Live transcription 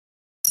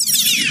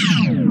Hello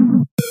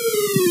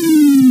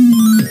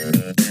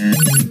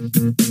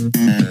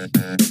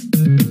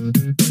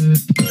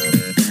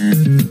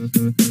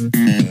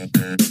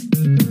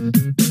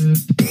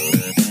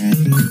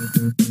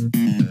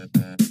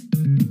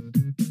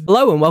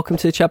and welcome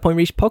to the Checkpoint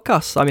Reach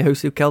podcast. I'm your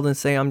host Luke Keldon.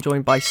 Today I'm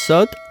joined by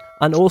Sud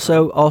and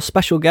also our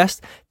special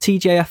guest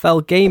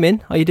TJFL Gaming.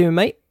 How you doing,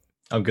 mate?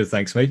 I'm good,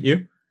 thanks, mate.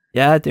 You?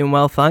 Yeah, doing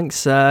well,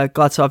 thanks. Glad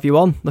to have you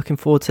on. Looking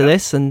forward to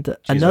this and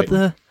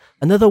Cheers,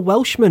 another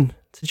Welshman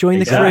to join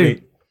the crew.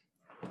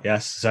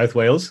 Yes, South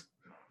Wales.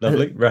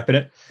 Lovely, repping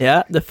it.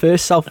 Yeah, the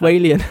first South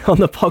Walian on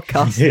the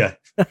podcast. Yeah.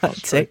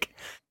 Tick.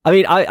 I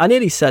mean, I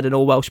nearly said an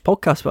all Welsh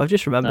podcast, but I've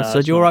just remembered. So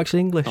you're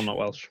actually English. I'm not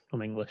Welsh.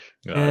 I'm English.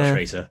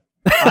 Traitor.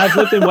 I've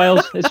lived in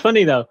Wales. It's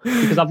funny though,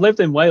 because I've lived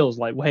in Wales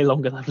like way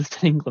longer than I've lived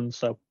in England.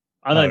 So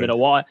I don't even know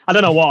why. I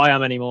don't know what I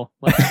am anymore.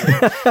 Like,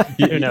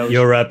 who knows?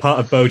 You're part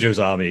of Bojo's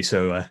army,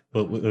 so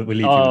we'll leave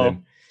you with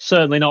him.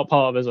 Certainly not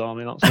part of his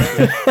army. That's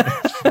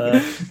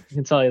I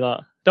can tell you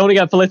that. Don't want to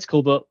get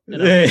political, but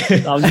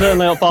I'm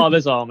certainly not part of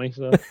his army.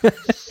 So.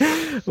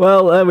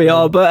 Well, there we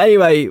are. But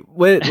anyway,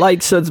 we're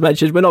like Sud's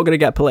mentioned, we're not going to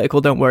get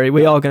political. Don't worry.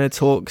 We are going to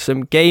talk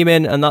some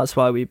gaming, and that's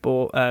why we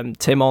brought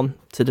Tim on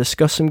to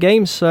discuss some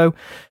games. So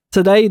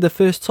today, the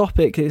first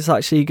topic is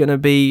actually going to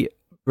be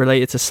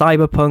related to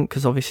Cyberpunk,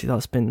 because obviously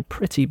that's been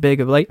pretty big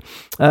of late.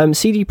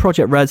 CD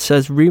Projekt Red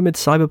says rumoured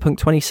Cyberpunk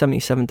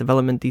 2077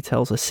 development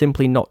details are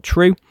simply not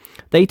true.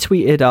 They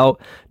tweeted out,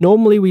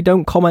 normally we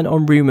don't comment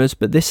on rumours,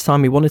 but this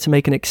time we wanted to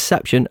make an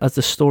exception as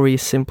the story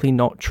is simply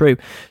not true.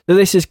 So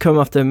this has come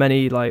after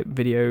many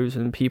videos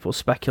and people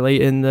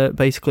speculating that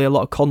basically a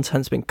lot of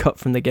content's been cut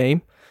from the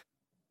game.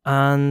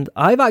 And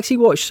I've actually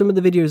watched some of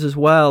the videos as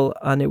well,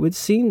 and it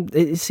seemed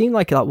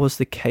like that was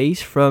the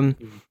case from...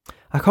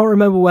 I can't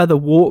remember where the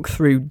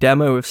walkthrough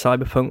demo of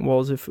Cyberpunk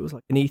was, if it was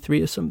like an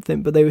E3 or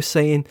something, but they were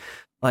saying,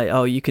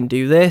 oh, you can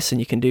do this and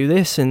you can do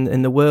this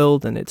in the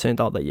world, and it turned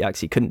out that you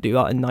actually couldn't do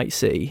that in Night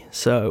City.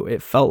 So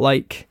it felt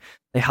like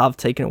they have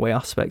taken away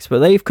aspects, but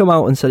they've come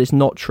out and said it's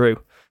not true.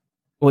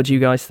 What do you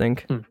guys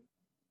think?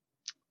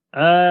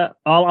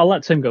 I'll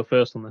let Tim go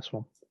first on this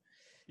one.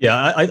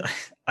 Yeah,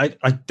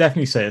 I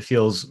definitely say it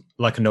feels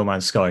like a No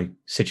Man's Sky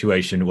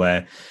situation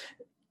where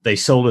they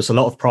sold us a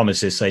lot of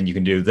promises saying you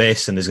can do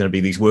this and there's going to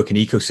be these working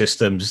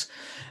ecosystems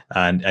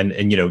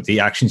and you know, the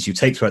actions you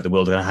take throughout the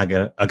world are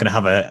going to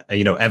have a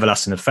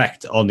everlasting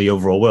effect on the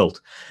overall world.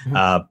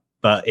 Mm-hmm.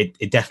 But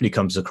it definitely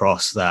comes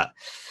across that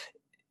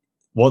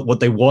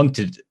what they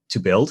wanted to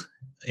build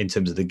in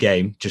terms of the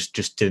game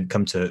just didn't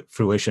come to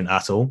fruition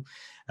at all.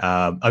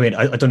 I mean,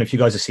 I don't know if you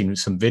guys have seen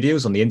some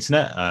videos on the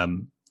internet.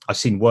 I've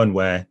seen one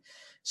where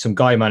some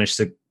guy managed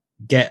to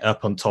get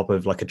up on top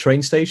of like a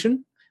train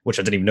station, which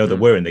I didn't even know there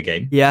were in the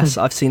game. Yes,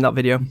 I've seen that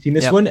video. Seen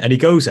this one? And he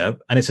goes up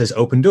and it says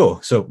open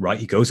door. So,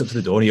 he goes up to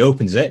the door and he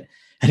opens it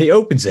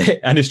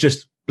and it's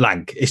just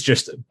blank. It's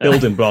just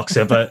building blocks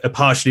of a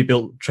partially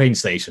built train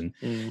station.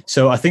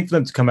 So I think for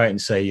them to come out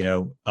and say,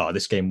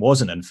 this game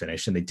wasn't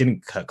unfinished and they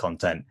didn't cut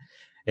content,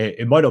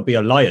 it might not be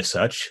a lie as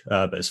such,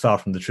 but it's far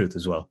from the truth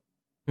as well.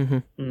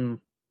 Mm-hmm.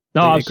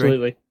 No,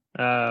 absolutely.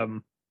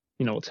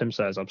 What Tim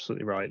says,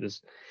 absolutely right.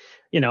 There's,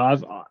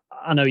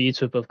 I know you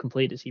two have both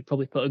completed it, so you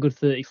probably put a good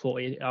 30,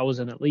 40 hours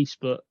in at least,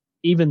 but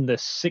even the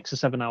 6 or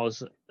 7 hours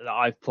that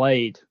I've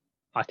played,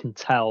 I can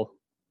tell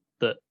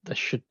that there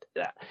should,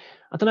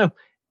 I don't know,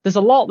 there's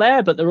a lot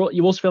there, but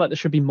you also feel like there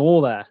should be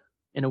more there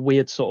in a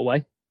weird sort of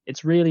way.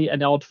 It's really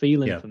an odd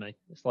feeling for me.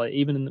 It's like,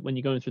 even when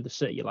you're going through the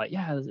city, you're like,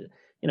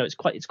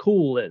 it's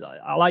cool.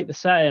 I like the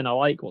setting, I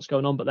like what's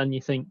going on, but then you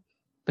think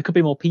there could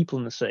be more people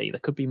in the city. There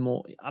could be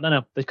more, I don't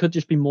know, there could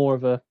just be more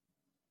of a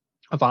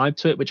vibe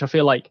to it, which I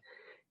feel like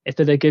if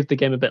they give the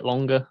game a bit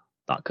longer,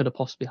 that could have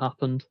possibly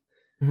happened.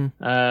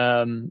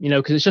 Mm-hmm.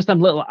 Because it's just them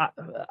little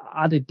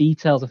added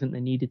details I think they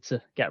needed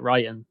to get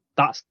right, and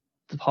that's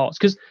the parts.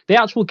 Because the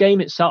actual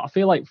game itself, I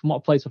feel like from what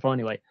I've played so far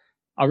anyway,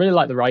 I really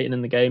like the writing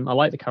in the game. I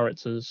like the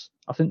characters.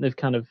 I think they've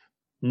kind of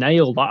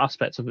nailed that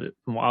aspect of it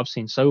from what I've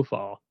seen so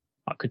far.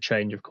 That could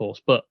change, of course,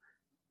 but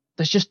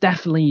there's just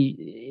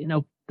definitely,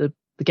 the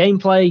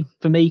gameplay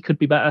for me could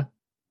be better.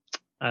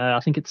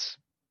 I think it's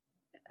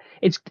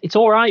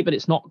all right, but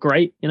it's not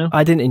great,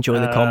 I didn't enjoy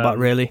the combat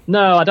really.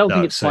 No, I don't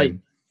think it's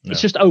it's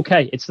just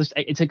okay.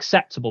 It's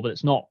acceptable, but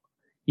it's not.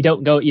 You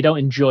don't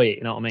enjoy it.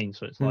 You know what I mean?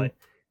 So it's like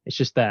it's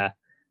just there.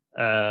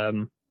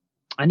 And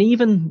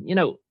even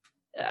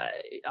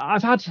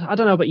I've had, I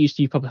don't know about you,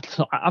 Steve. Probably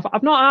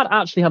I've not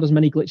actually had as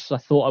many glitches as I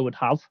thought I would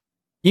have.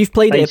 You've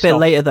played it a bit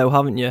later though,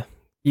 haven't you?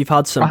 You've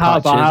had some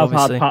patches. I have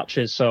had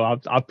patches, so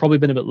I've probably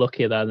been a bit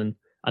luckier there than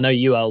I know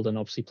you, Eldon,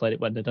 obviously played it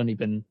when there'd only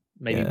been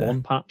maybe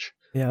one patch.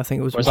 Yeah, I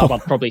think it was. Whereas I've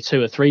had probably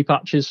 2 or 3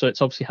 patches, so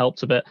it's obviously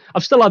helped a bit.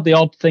 I've still had the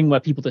odd thing where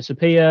people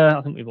disappear.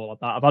 I think we've all had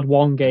that. I've had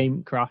one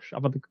game crash.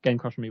 I've had the game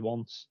crash on me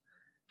once.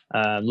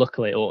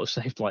 Luckily, it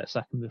auto-saved like a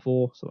second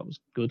before, so that was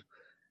good.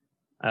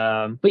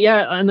 But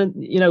yeah, and then,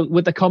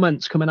 with the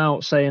comments coming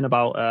out saying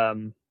about,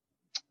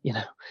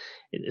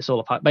 it's all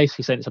a pack,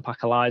 basically saying it's a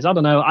pack of lies. I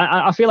don't know.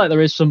 I feel like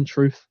there is some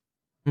truth.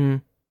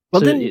 Well, so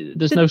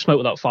there's no smoke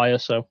without fire,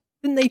 so.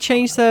 Didn't they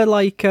change their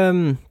like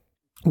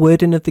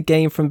wording of the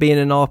game from being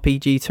an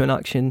RPG to an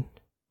action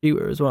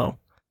shooter as well?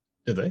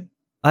 Did they?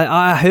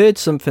 I heard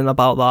something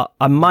about that.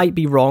 I might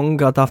be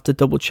wrong. I'd have to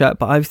double check,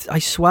 but I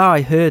swear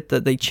I heard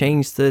that they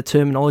changed the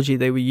terminology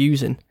they were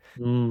using.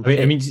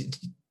 I mean,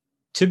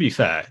 to be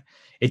fair,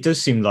 it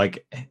does seem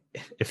like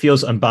it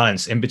feels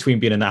unbalanced in between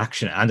being an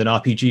action and an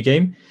RPG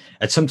game.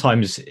 And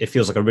sometimes it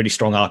feels like a really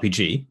strong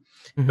RPG,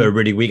 but a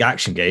really weak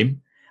action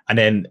game. And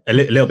then a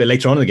little bit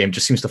later on in the game, it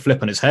just seems to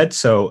flip on its head.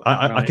 So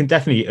I can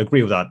definitely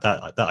agree with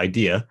that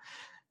idea.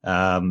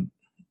 My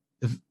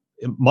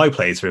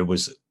playthrough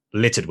was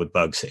littered with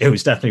bugs. It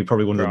was definitely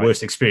probably one of the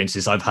worst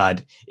experiences I've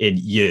had in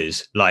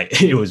years. Like,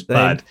 it was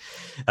bad.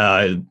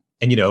 And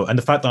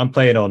the fact that I'm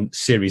playing on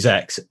Series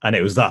X and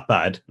it was that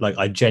bad, like,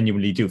 I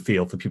genuinely do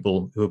feel for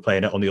people who are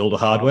playing it on the older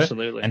hardware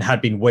and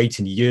had been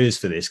waiting years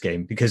for this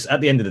game. Because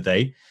at the end of the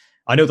day,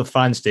 I know the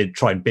fans did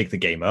try and big the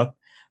game up,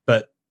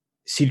 but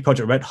CD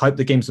Projekt Red hyped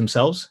the games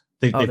themselves.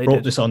 They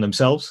brought this on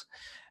themselves.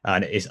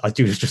 And I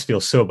do just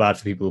feel so bad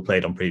for people who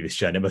played on previous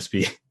gen. It must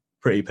be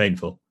pretty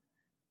painful.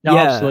 No,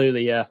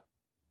 absolutely, yeah.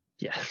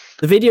 Yeah,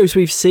 the videos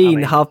we've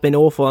seen have been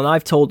awful, and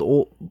I've told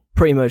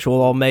pretty much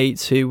all our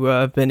mates who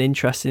have been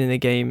interested in the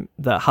game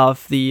that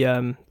have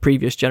the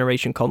previous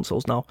generation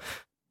consoles now.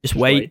 Just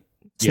wait.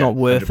 It's not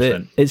worth 100%.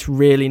 It. It's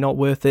really not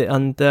worth it.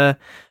 And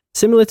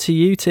similar to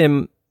you,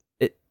 Tim,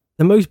 the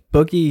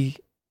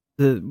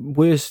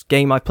worst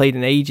game I played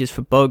in ages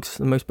for bugs,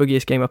 the most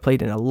buggiest game I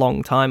played in a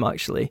long time,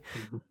 actually.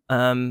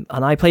 And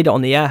I played it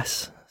on the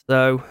S,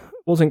 so it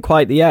wasn't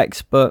quite the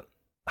X, but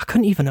I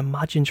couldn't even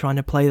imagine trying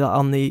to play that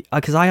on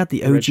because I had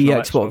the OG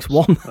Xbox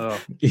One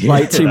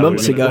like 2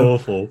 months ago.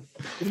 Awful.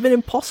 It's been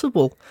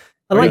impossible.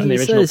 And like the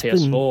original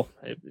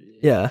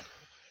PS4.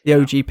 The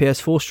OG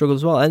PS4 struggle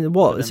as well. And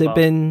what has it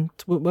been?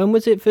 When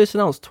was it first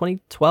announced?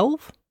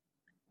 2012? I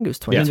think it was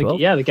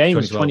 2012. Yeah, the game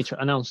was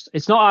announced.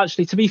 It's not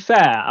actually, to be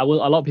fair, a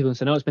lot of people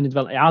say, no, it's been in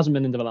development. It hasn't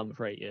been in development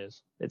for 8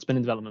 years. It's been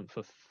in development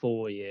for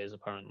 4 years,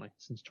 apparently,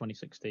 since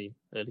 2016,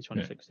 early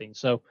 2016. Yeah.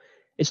 So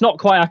it's not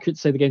quite accurate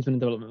to say the game's been in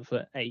development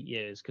for 8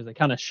 years, because they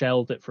kind of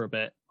shelved it for a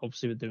bit,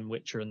 obviously with doing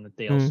Witcher and the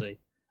DLC.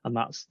 And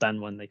that's then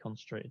when they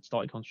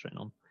started concentrating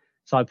on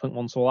Cyberpunk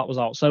 1, so that was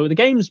out. So the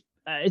game's,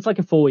 it's like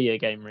a 4-year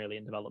game really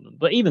in development.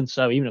 But even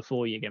so, even a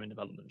 4-year game in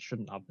development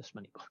shouldn't have this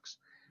many bugs.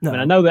 No.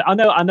 I mean,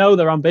 I know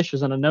they're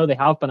ambitious, and I know they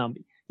have been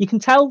you can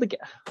tell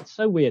it's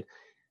so weird.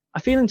 I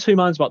feel in two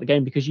minds about the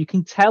game, because you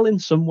can tell in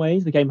some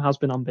ways the game has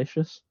been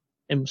ambitious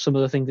in some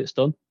of the things it's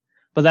done,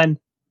 but then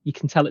you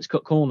can tell it's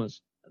cut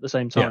corners at the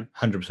same time.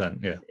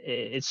 100%. Yeah,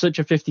 it's such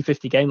a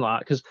 50-50 game like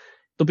that, because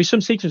there'll be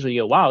some sequences where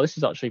you go, wow, this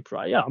is actually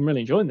I'm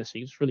really enjoying this.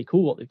 It's really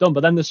cool what they've done.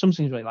 But then there's some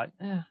things where you're like,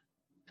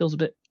 feels a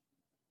bit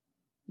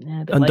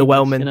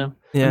underwhelming, lame,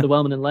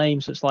 underwhelming and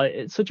lame. So it's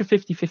such a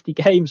 50-50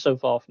 game so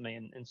far for me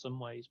in some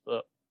ways.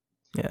 But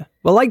yeah,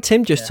 well, like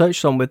Tim just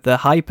touched on with the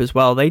hype as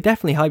well, they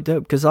definitely hyped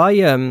up, because I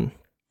can't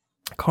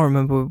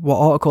remember what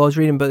article I was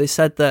reading, but they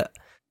said that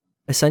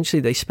essentially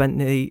they spent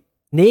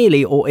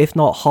nearly, or if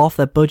not half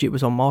their budget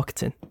was on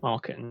marketing.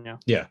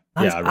 Yeah.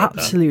 That's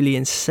absolutely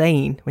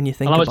insane when you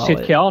think about it. How much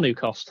did Keanu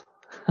cost?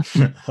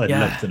 I'd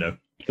love to know.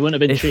 It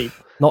wouldn't have been cheap.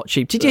 Not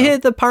cheap. Did you hear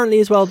that apparently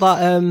as well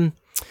that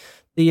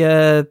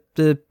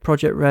the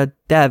Project Red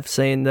dev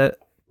saying that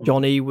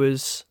Johnny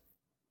was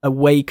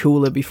way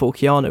cooler before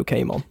Keanu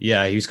came on?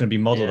 Yeah, he was going to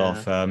be modelled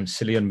off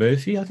Cillian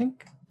Murphy, I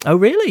think. Oh,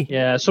 really?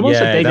 Yeah, someone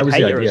said David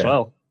Hayter as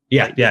well.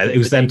 Yeah, it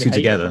was them two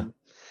together.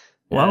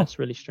 Wow, that's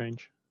really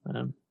strange.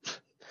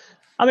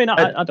 I mean,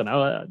 I don't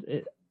know.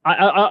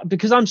 I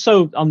because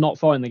I'm not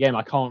following the game,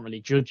 I can't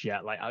really judge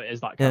yet. Like, is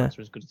that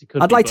character as good as he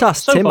could? I'd like to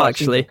ask Tim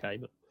actually. Okay,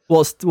 but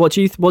what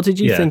did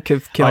you think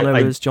of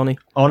Keanu as Johnny?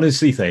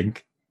 Honestly,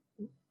 think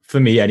for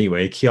me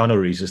anyway, Keanu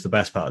Reeves is the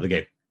best part of the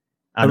game.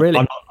 And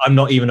really? I'm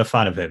not even a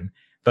fan of him,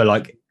 but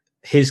like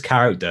his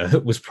character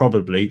was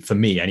probably, for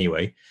me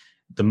anyway,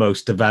 the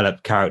most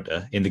developed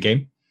character in the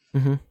game.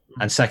 Mm-hmm.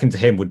 And second to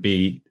him would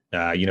be,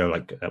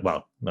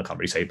 well, I can't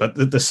really say, but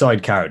the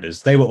side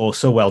characters, they were all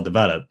so well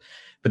developed.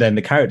 But then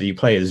the character you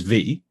play as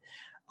V,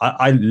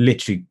 I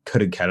literally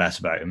couldn't care less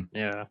about him.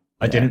 Yeah.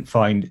 I didn't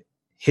find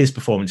his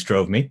performance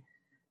drove me.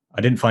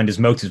 I didn't find his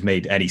motives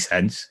made any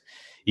sense.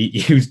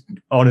 He was,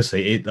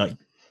 honestly,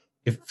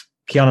 if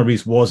Keanu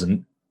Reeves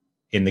wasn't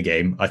in the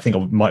game, I think I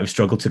might have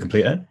struggled to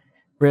complete it.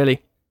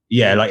 Really?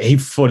 Yeah, like he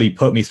fully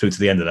put me through to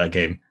the end of that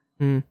game.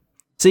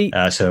 See,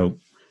 so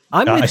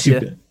I'm with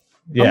you.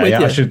 Yeah, I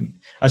was going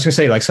to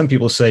say, like, some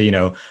people say,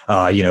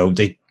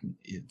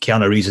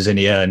 Keanu Reeves is in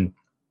here and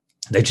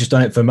they've just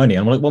done it for money.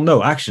 I'm like, well,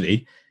 no,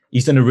 actually,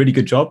 he's done a really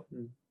good job.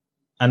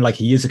 And like,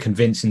 he is a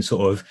convincing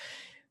sort of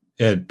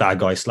bad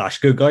guy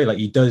 / good guy. Like,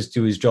 he does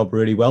do his job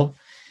really well.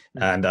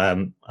 And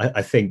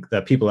I think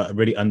that people are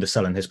really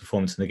underselling his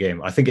performance in the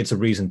game. I think it's a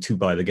reason to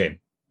buy the game.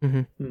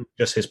 Mm-hmm.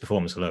 Just his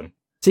performance alone.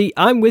 See,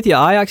 I'm with you.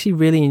 I actually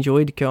really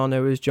enjoyed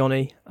Keanu as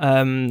Johnny.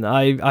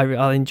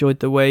 I enjoyed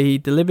the way he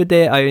delivered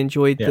it. I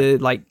enjoyed the,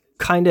 like,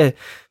 kind of,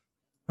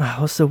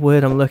 what's the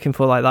word I'm looking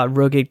for? Like that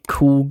rugged,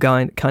 cool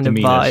guy kind of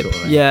vibe. Sort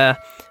of, yeah.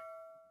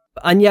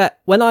 And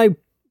yet, when I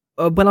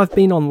when I've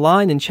been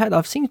online and checked,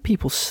 I've seen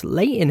people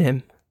slating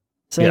him,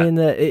 saying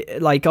that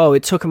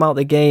it took him out of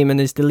the game and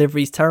his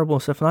delivery's terrible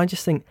and stuff. And I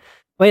just think,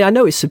 I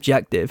know it's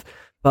subjective,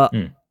 but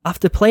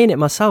after playing it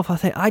myself, I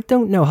think, I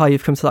don't know how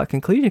you've come to that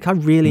conclusion. I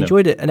really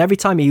enjoyed it. And every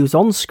time he was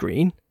on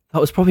screen, that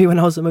was probably when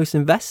I was the most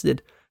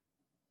invested.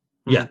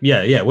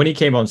 Yeah. When he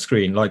came on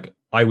screen, like,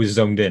 I was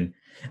zoned in.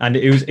 And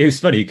it was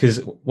funny because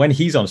when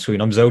he's on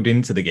screen, I'm zoned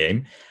into the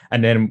game.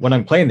 And then when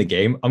I'm playing the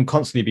game, I'm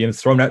constantly being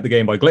thrown out the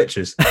game by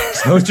glitches.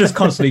 So it's just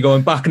constantly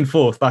going back and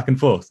forth.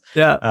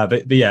 Yeah.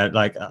 But yeah,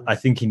 like, I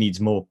think he needs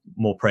more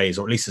praise,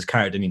 or at least his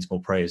character needs more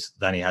praise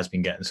than he has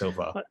been getting so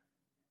far.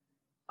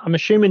 I'm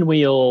assuming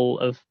we all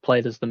have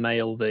played as the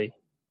male V.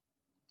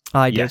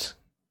 I did. Yes.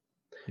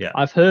 Yeah.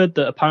 I've heard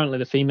that apparently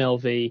the female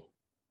V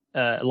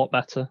a lot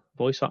better.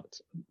 Voice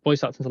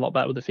acting's a lot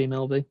better with the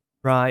female V.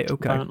 Right,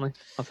 okay. Apparently.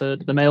 I've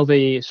heard the male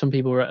V, some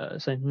people were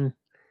saying,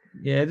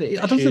 Yeah,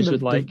 I don't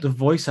think the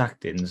voice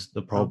acting's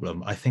the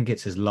problem. I think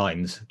it's his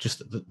lines.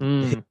 Just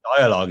his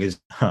dialogue is,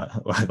 I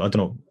don't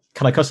know.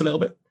 Can I cuss a little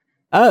bit?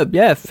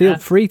 Yeah, feel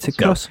free to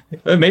cuss.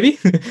 Maybe.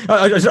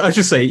 I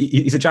just say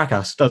he's a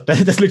jackass. That's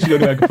literally the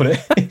only way I can put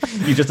it.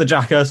 He's just a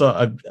jackass.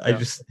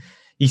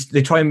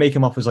 They try and make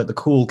him up as like the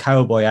cool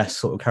cowboy-esque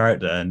sort of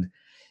character, and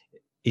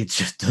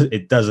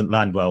it doesn't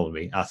land well with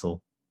me at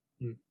all.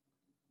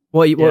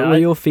 What are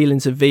your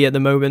feelings of V at the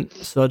moment?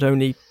 So I'd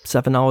only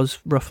 7 hours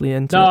roughly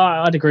into it.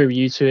 I'd agree with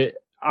you to it.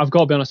 I've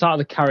got to be honest, out of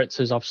the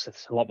characters, obviously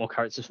there's a lot more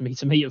characters for me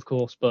to meet, of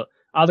course, but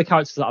out of the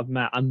characters that I've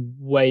met, I'm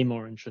way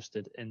more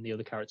interested in the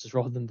other characters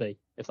rather than V,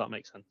 if that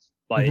makes sense.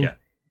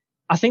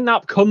 I think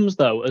that comes,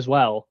 though, as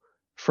well,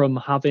 from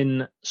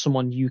having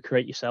someone you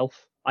create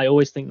yourself. I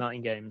always think that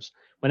in games.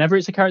 Whenever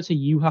it's a character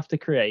you have to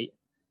create,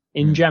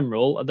 in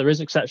general, there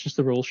is exceptions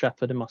to the rule.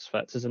 Shepard in Mass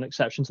Effect is an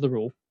exception to the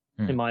rule,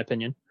 in my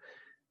opinion.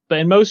 But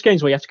in most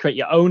games where you have to create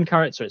your own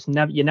character,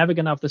 you're never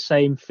going to have the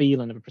same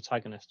feeling of a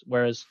protagonist.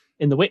 Whereas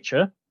in The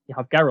Witcher, you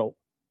have Geralt.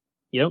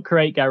 You don't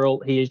create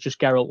Geralt; he is just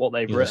Geralt. What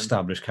they've written,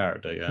 established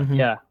character, yeah.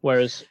 Yeah.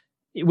 Whereas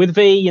with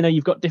V,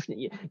 you've got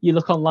different. You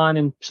look online,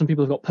 and some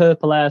people have got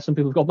purple hair, some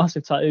people have got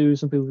massive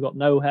tattoos, some people have got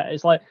no hair.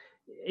 It's like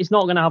it's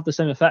not going to have the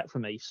same effect for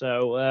me.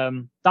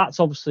 So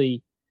that's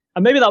obviously,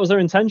 and maybe that was their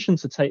intention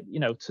to take,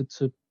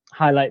 to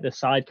highlight the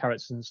side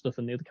characters and stuff,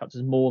 and the other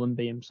characters more than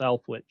V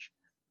himself, which.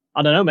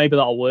 I don't know. Maybe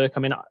that'll work.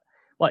 I mean,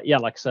 like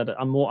I said,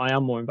 I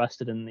am more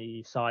invested in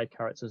the side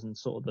characters and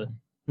sort of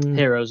the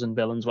heroes and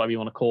villains, whatever you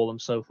want to call them,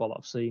 so far that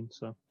I've seen.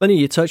 So funny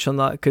you touch on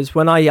that, because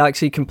when I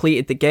actually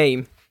completed the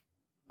game,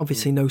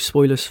 obviously no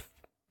spoilers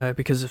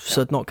because of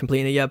Sud not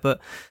completing it yet,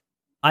 but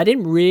I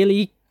didn't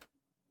really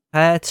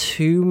care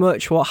too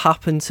much what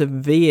happened to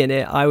V in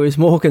it. I was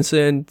more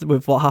concerned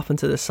with what happened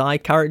to the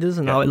side characters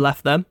and how it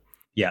left them.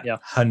 Yeah,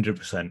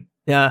 100%.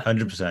 Yeah,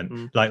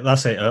 100%. Like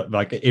that's it.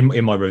 Like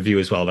in my review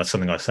as well, that's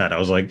something I said. I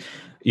was like,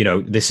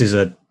 this is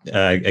a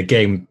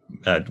game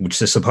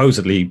which is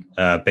supposedly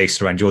based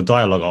around your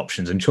dialogue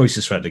options and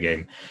choices throughout the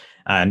game,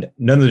 and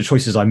none of the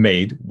choices I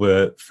made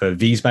were for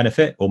V's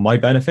benefit or my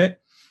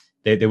benefit.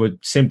 They were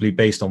simply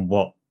based on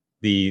what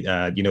the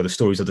the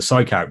stories of the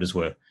side characters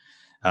were.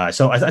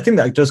 So I think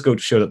that does go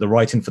to show that the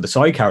writing for the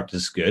side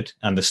characters is good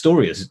and the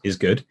story is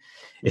good.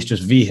 It's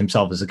just V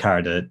himself as a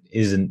character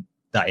isn't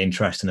that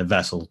interesting a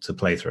vessel to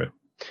play through.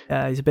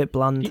 Yeah, he's a bit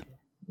bland.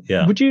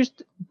 Yeah. Would you,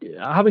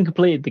 having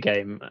completed the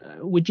game,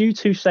 would you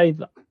two say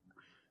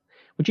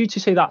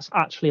that's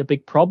actually a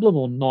big problem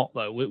or not,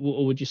 though?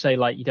 Or would you say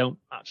like you don't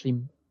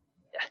actually?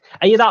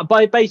 Are you that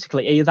bothered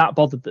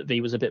that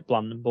V was a bit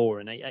bland and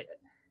boring?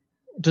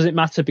 Does it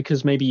matter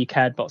because maybe you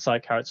cared about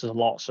side characters a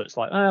lot, so it's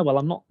like, well,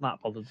 I'm not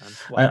that bothered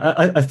then.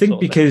 I think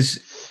because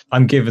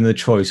I'm given the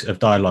choice of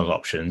dialogue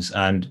options,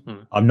 and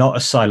I'm not a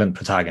silent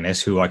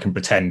protagonist who I can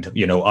pretend,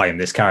 I am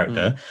this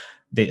character.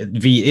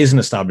 V is an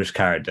established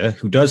character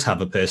who does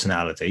have a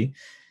personality.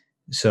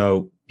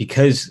 So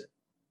because,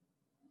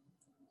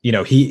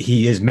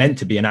 he is meant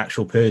to be an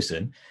actual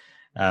person,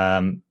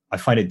 I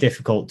find it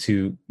difficult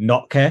to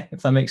not care,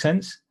 if that makes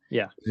sense.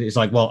 Yeah. It's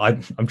like, well,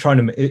 I'm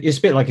trying to, it's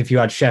a bit like if you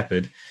had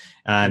Shepard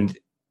and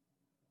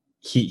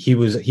he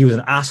was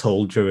an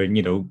asshole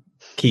during,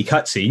 key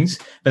cutscenes,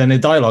 but then the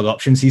dialogue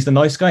options, he's the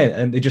nice guy,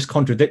 and they just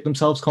contradict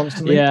themselves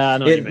constantly. Yeah, I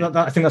know what you mean.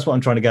 I think that's what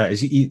I'm trying to get at, is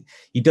he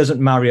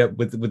doesn't marry up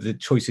with the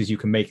choices you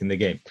can make in the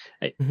game.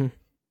 Do you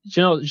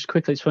know, just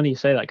quickly, it's funny you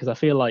say that, because I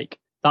feel like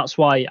that's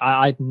why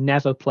I'd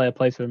never play a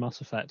playthrough of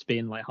Mass Effect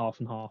being like half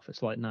and half.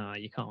 It's like, nah,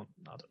 you can't.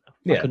 I don't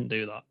know. I couldn't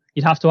do that.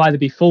 You'd have to either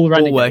be full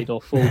Renegade or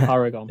full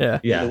Paragon. Yeah.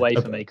 Either way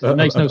for me, because it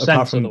makes no sense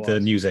apart from otherwise. the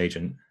news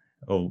agent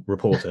or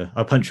reporter.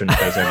 I punch her in the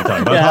face every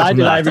time. Yeah, I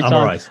do that every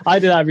time. Right. I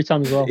do that every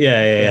time as well.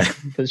 Yeah.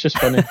 It's just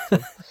funny.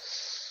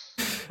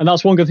 And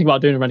that's one good thing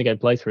about doing a Renegade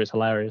playthrough. It's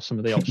hilarious. Some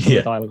of the options,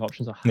 the dialogue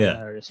options are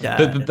hilarious.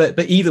 Yeah. But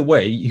either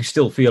way, you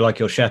still feel like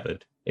you're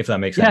Shepard, if that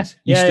makes sense.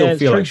 You still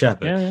feel like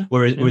Shepard. Yeah.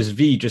 Whereas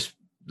V just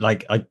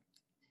like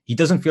he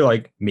doesn't feel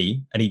like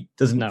me, and he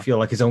doesn't feel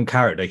like his own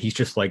character. He's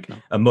just like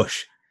a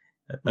mush.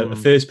 A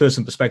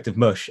first-person perspective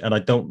mush, and I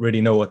don't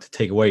really know what to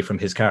take away from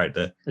his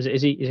character.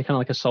 Is he kind of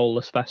like a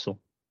soulless vessel?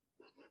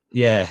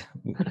 Yeah,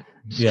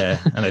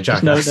 and a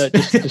jackass.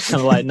 just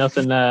kind of like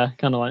nothing there.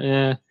 Kind of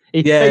like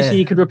Basically,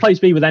 you could replace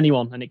B with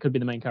anyone, and it could be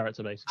the main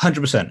character. Basically,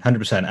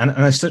 100%.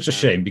 And it's such a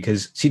shame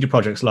because CD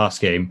Projekt's last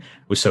game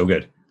was so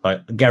good.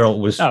 Like Geralt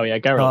was. Oh yeah,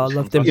 Geralt. I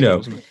loved him. You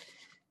know,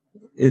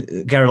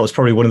 Geralt is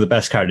probably one of the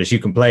best characters you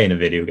can play in a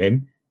video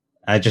game.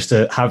 Just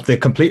to have the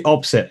complete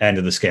opposite end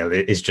of the scale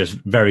is just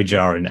very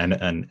jarring and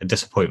a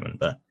disappointment.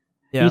 But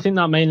do you think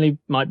that mainly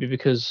might be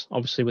because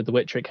obviously with The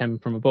Witcher it came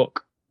from a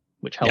book,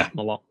 which helped them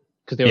a lot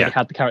because they already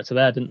had the character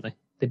there, didn't they?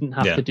 They didn't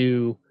have to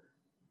do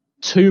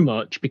too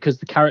much because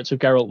the character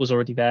of Geralt was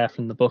already there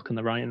from the book and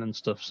the writing and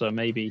stuff. So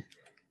maybe.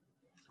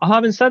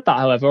 Having said that,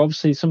 however,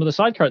 obviously some of the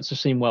side characters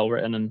seem well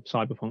written in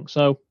Cyberpunk,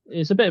 so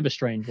it's a bit of a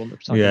strange one.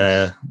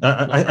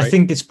 I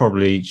think it's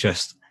probably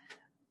just.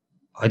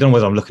 I don't know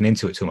whether I'm looking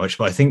into it too much,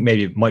 but I think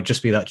maybe it might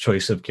just be that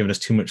choice of giving us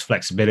too much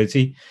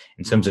flexibility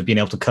in terms of being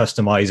able to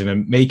customize him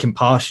and make him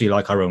partially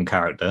like our own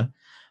character,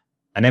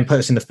 and then put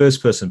us in the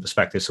first person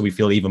perspective so we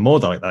feel even more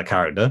like that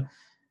character.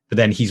 But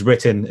then he's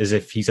written as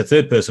if he's a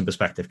third person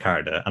perspective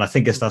character. And I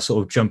think it's that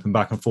sort of jumping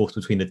back and forth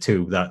between the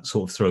two that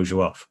sort of throws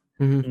you off.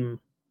 Mm-hmm.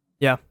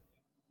 Yeah. To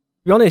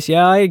be honest,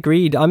 I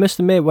agreed. I must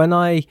admit,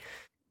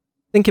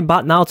 thinking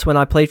back now to when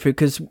I played through,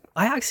 because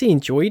I actually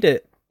enjoyed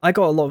it. I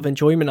got a lot of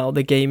enjoyment out of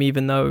the game,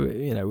 even though,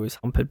 it was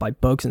hampered by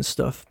bugs and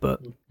stuff.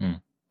 But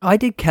I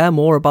did care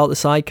more about the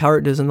side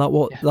characters, and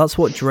that's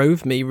what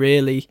drove me,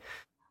 really.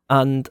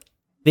 And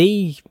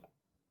when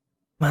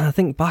I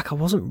think back, I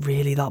wasn't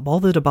really that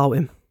bothered about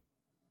him.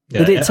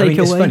 Yeah, did it take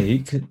away? It's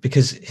funny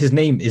because his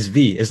name is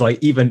V. It's like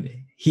even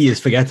he is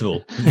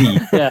forgettable. V.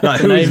 The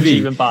name's V?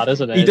 Even bad,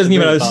 isn't it? He doesn't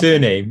even have a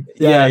surname.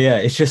 Yeah.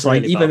 It's just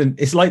really like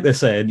it's like they're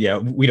saying,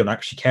 we don't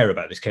actually care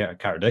about this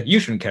character. You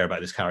shouldn't care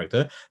about this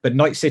character, but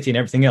Night City and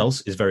everything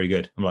else is very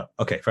good. I'm like,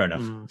 okay, fair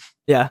enough.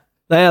 Yeah,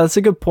 that's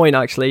a good point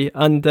actually.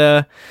 And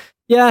I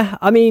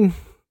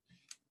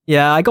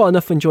got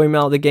enough enjoyment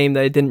out of the game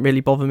that it didn't really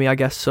bother me, I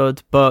guess,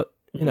 Sud. But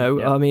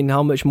I mean,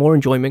 how much more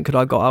enjoyment could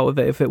I got out of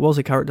it if it was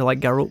a character like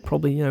Geralt?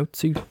 Probably,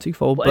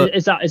 twofold. But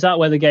is that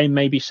where the game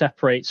maybe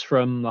separates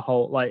from the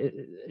whole? Like,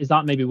 is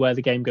that maybe where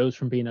the game goes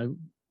from being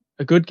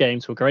a good game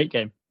to a great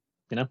game?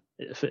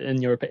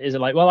 In your opinion, is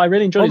it like, well, I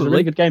really enjoyed it. It's a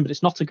really good game, but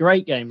it's not a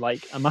great game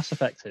like a Mass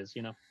Effect is.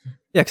 Yeah,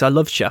 because I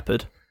love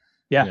Shepard.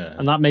 Yeah,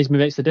 and that makes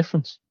the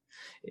difference.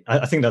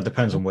 I think that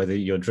depends on whether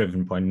you're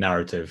driven by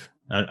narrative.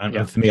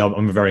 And for me,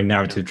 I'm a very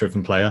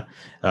narrative-driven player.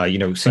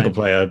 Single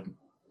player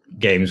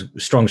games,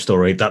 strong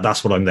story,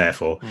 that's what I'm there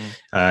for.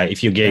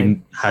 If your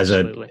game has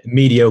a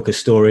mediocre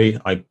story,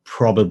 I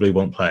probably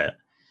won't play it.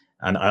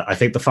 And I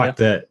think the fact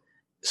that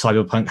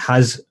Cyberpunk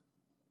has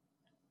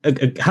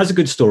a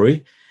good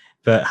story,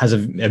 but has a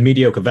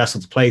mediocre vessel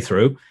to play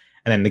through,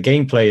 and then the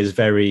gameplay is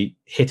very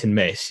hit and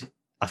miss,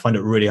 I find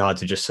it really hard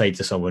to just say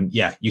to someone,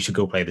 you should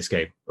go play this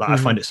game. I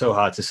find it so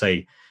hard to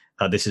say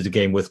that this is a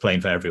game worth playing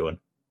for everyone.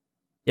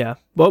 Yeah.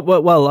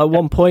 Well, at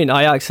one point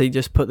I actually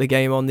just put the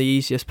game on the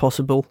easiest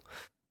possible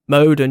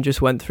mode and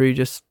just went through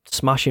just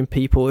smashing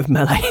people with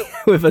melee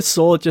with a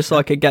sword just so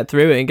I could get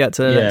through it and get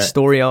to the next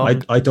story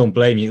arc. I don't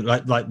blame you.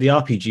 Like the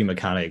RPG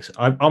mechanics,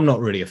 I'm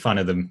not really a fan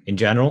of them in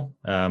general.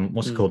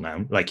 What's it called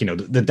now? Like,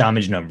 the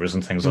damage numbers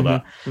and things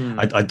like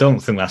that. I don't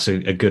think that's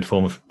a good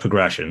form of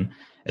progression,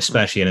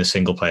 especially in a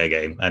single player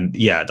game. And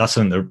that's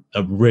something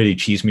that really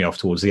cheesed me off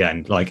towards the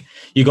end. Like,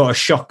 you got a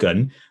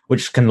shotgun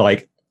which can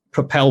like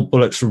propel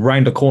bullets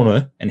around a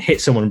corner and hit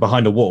someone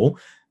behind a wall,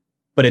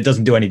 but it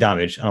doesn't do any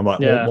damage. And I'm like,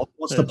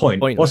 what's the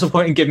point? Pointless. What's the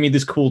point in giving me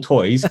these cool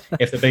toys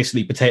if they're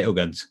basically potato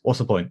guns? What's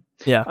the point?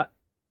 Yeah.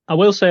 I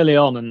will say,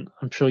 Leon, and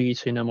I'm sure you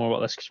two know more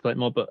about this because you play it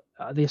more, but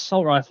the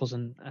assault rifles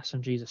and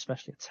SMGs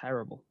especially are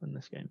terrible in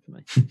this game for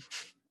me.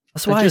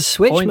 That's why I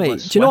switched,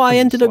 mate. Do you know what I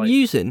ended up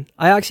using?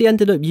 I actually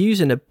ended up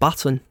using a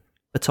baton.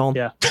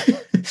 Yeah.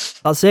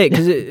 That's it,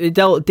 because it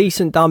dealt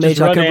decent damage.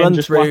 I could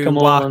run through,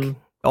 whack,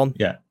 on.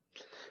 Yeah.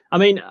 I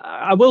mean,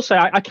 I will say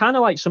I kind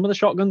of like some of the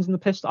shotguns and the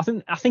pistol.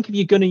 I think if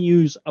you're going to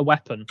use a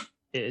weapon,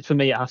 for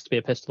me it has to be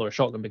a pistol or a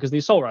shotgun because the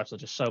assault rifles are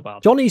just so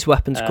bad. Johnny's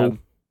weapon's cool.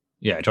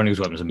 Yeah, Johnny's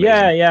weapon's amazing.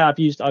 Yeah, I've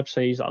used that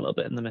a little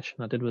bit in the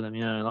mission I did with him.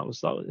 Yeah, that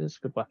was it's a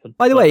good weapon.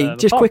 By the way,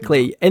 just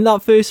quickly, in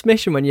that first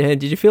mission when you're here,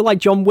 did you feel like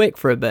John Wick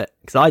for a bit?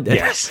 Because I did.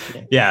 Yes.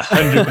 Yeah,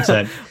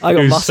 100%. I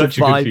got massive such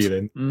a vibes. good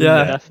feeling.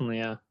 Yeah, definitely.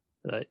 Yeah,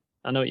 right.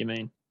 I know what you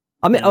mean.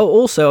 I mean,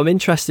 also, I'm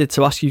interested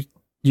to ask you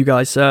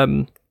guys,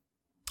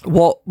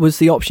 what was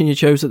the option you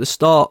chose at the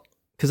start?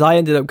 Because I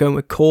ended up going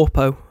with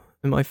Corpo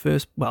in my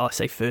first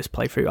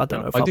playthrough. I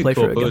don't know if I'll play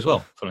through it again. as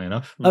well, funnily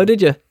enough. Oh, did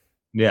you?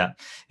 Yeah.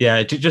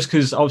 Just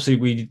because obviously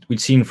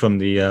we'd seen from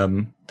the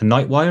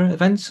Nightwire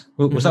events.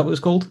 Was that what it was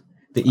called?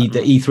 The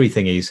E3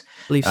 thingies.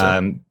 I believe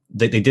so.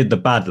 They did the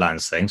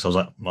Badlands thing, so I was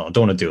like, well, I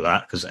don't want to do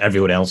that because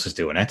everyone else is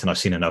doing it, and I've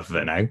seen enough of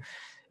it now.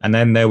 And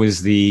then there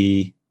was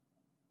the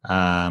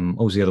what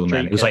was the other one?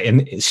 It was like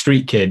in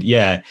Street Kid,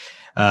 yeah.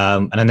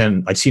 And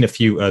then I'd seen a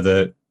few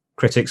other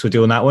critics were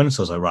doing that one,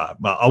 so I was like, right,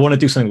 well, I want to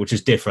do something which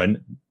is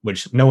different,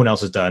 which no one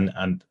else has done,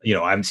 and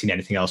I haven't seen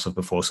anything else of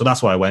before, so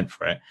that's why I went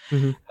for it.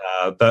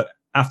 But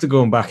after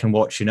going back and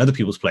watching other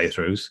people's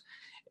playthroughs,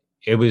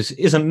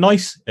 is a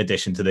nice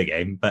addition to the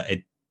game, but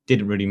it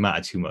didn't really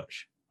matter too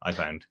much, I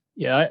found.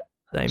 Yeah.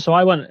 So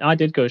I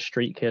did go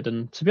Street Kid,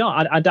 and to be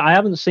honest, I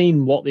haven't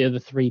seen what the other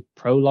 3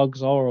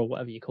 prologues are or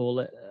whatever you call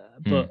it,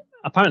 but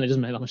apparently it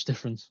doesn't make that much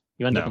difference.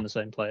 You end up in the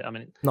same place. I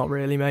mean, not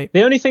really, mate.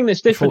 The only thing that's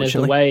different is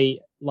the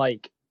way,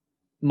 like,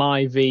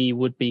 my V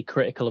would be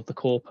critical of the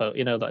corpo,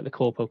 like the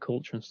corpo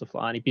culture and stuff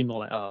like that. And he'd be more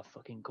like, oh,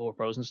 fucking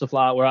corpos and stuff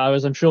like that.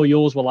 Whereas I'm sure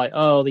yours were like,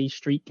 oh, these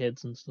street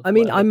kids and stuff. I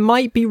mean, I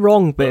might be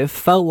wrong, but it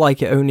felt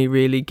like it only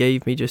really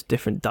gave me just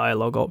different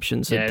dialogue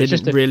options. Yeah, it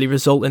didn't really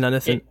result in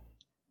anything.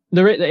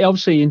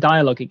 Obviously, in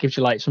dialogue, it gives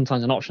you like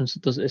sometimes an option.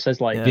 It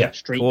says like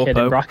street corpo. kid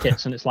in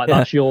brackets, and it's like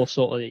that's your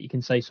sort of. You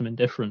can say something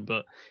different,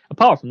 but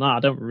apart from that, I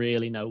don't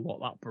really know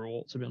what that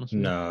brought. To be honest,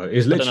 no, it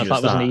was literally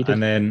just that.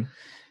 And then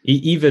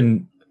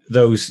even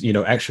those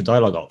extra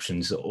dialogue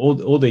options,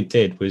 all they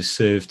did was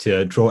serve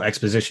to draw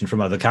exposition from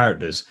other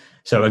characters.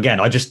 So again,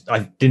 I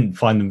didn't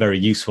find them very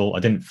useful. I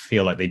didn't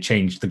feel like they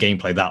changed the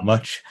gameplay that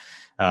much.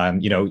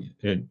 Like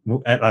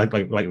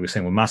we were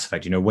saying with Mass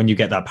Effect, when you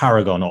get that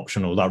Paragon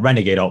option or that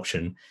Renegade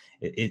option,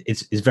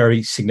 it's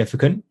very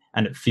significant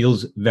and it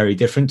feels very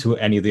different to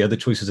any of the other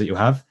choices that you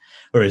have.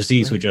 Whereas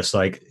these were just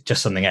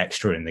something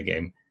extra in the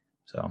game.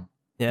 So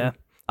yeah,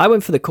 I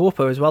went for the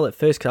corpo as well at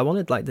first because I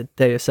wanted like the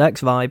Deus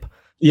Ex vibe.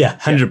 Yeah,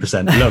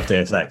 100%. Love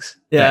Deus Ex.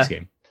 Best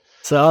game.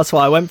 So that's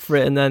why I went for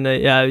it, and then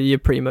you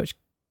pretty much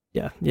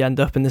you end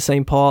up in the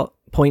same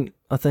point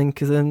I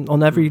think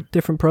on every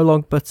different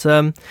prologue. But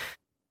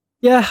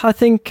I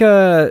think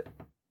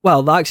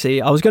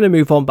actually I was going to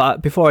move on,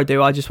 but before I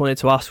do, I just wanted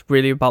to ask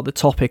really about the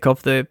topic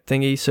of the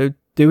thingy. So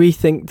do we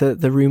think that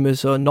the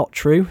rumors are not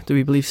true? Do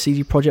we believe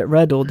CD Projekt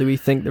Red, or do we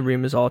think the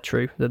rumors are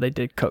true that they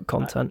did cut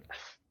content?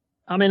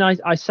 I mean,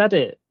 I said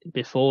it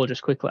before,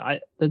 just quickly.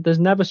 There's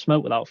never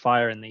smoke without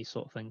fire in these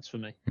sort of things for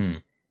me.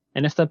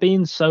 And if they're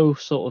being so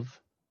sort of,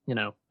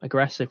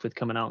 aggressive with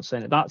coming out and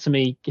saying it, that to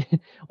me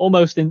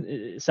almost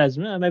it says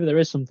maybe there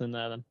is something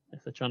there. Then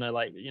if they're trying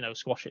to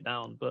squash it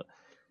down, but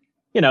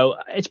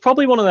it's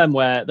probably one of them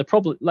where the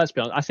problem. Let's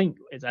be honest. I think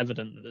it's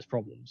evident that there's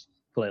problems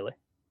clearly,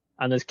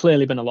 and there's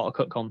clearly been a lot of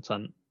cut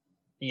content.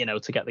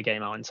 To get the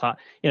game out in time.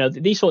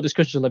 These sort of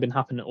discussions have been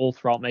happening all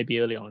throughout, maybe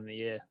early on in the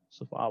year.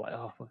 So I'm like,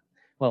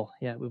 well,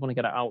 yeah, we want to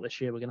get it out this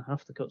year. We're going to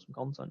have to cut some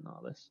content out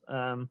of this.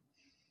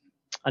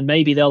 And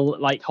maybe they'll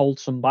hold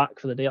some back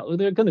for the DLC.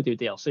 They're going to do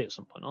DLC at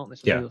some point, aren't they?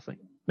 So thing.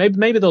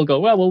 Maybe they'll go,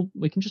 well,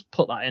 we can just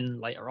put that in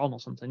later on or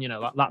something.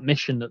 That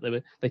mission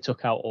that they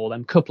took out, or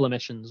them couple of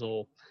missions,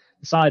 or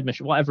the side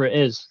mission, whatever it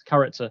is,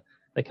 character,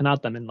 they can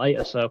add them in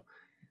later. So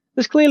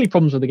there's clearly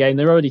problems with the game.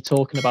 They're already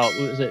talking about.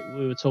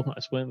 We were talking about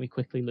this, weren't we?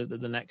 Quickly, that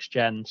the next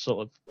gen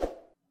sort of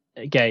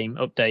game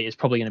update is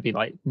probably going to be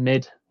like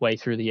midway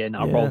through the year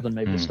now, rather than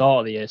maybe the start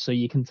of the year. So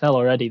you can tell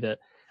already that,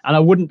 and I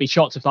wouldn't be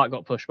shocked if that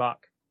got pushed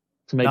back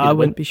to maybe. I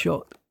wouldn't be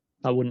shocked.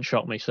 That wouldn't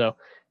shock me. So,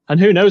 and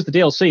who knows, the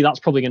DLC, that's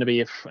probably going to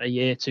be a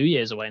year, 2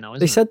 years away now. Isn't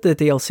they said the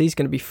DLC is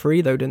going to be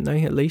free though, didn't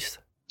they? At least.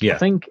 Yeah. I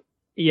think.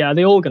 Yeah,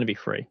 they're all going to be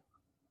free.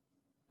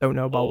 Don't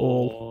know about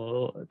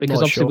all. Because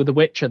obviously with The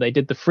Witcher, they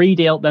did the free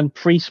then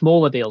 3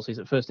 smaller DLCs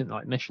at first,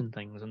 didn't mission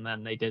things, and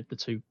then they did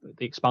the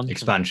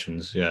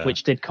expansions,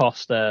 which did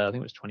cost I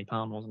think it was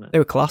 £20, wasn't it? They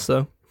were class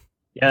though.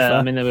 Yeah,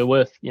 I mean they were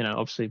worth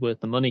obviously worth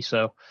the money.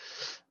 So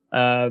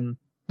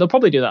they'll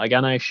probably do that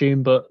again, I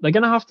assume, but they're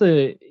going to have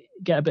to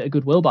get a bit of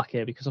goodwill back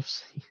here because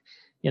obviously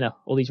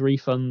all these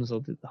refunds,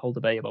 or the whole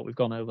debate about, we've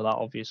gone over that.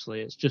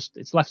 Obviously,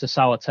 it's left a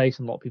sour taste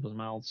in a lot of people's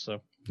mouths.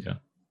 So a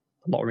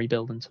lot of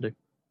rebuilding to do.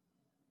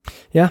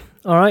 Yeah,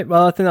 all right.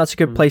 Well, I think that's a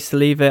good place to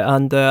leave it,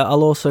 and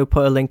I'll also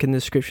put a link in the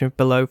description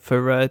below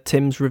for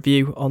Tim's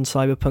review on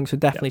Cyberpunk, so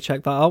definitely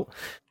check that out.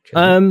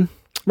 Okay.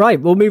 Right,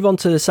 we'll move on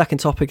to the second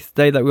topic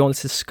today that we wanted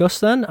to discuss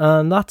then,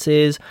 and that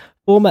is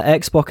former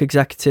Xbox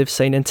executives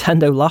say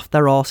Nintendo laughed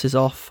their asses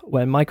off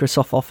when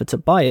Microsoft offered to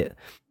buy it.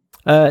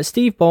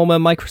 Steve Ballmer,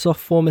 Microsoft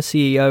former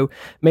CEO,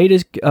 made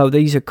his... Oh,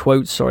 these are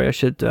quotes, sorry, I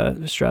should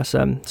stress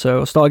them. So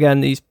I'll start again,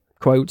 these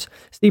quote,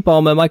 Steve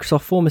Ballmer,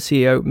 Microsoft former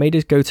CEO, made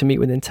us go to meet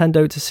with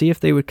Nintendo to see if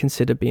they would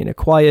consider being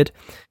acquired.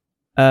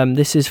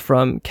 This is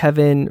from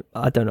Kevin,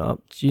 I don't know,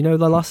 do you know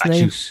the last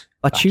name?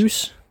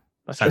 Bachus?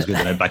 Sounds good,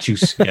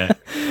 Bachus,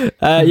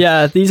 yeah.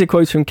 Yeah, these are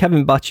quotes from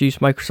Kevin Bachus,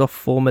 Microsoft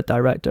former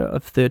director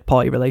of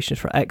third-party relations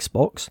for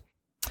Xbox.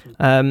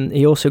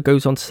 He also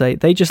goes on to say,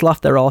 they just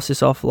laughed their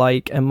asses off,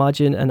 like,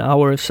 imagine an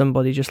hour of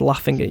somebody just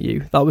laughing at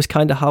you. That was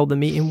kind of how the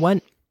meeting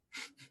went.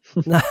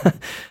 That's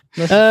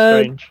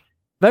strange.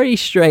 Very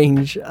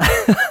strange.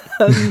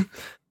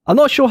 I'm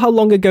not sure how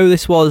long ago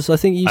this was. I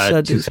think you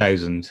said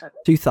 2000.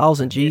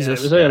 2000, Jesus. Yeah,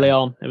 it was early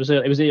on. It was.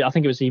 I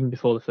think it was even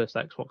before the first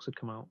Xbox had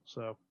come out.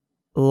 So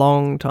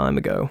long time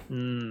ago.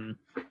 It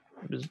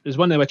was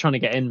when they were trying to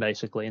get in,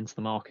 basically, into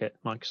the market.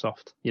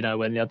 Microsoft,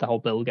 when they had the whole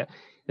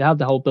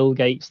Bill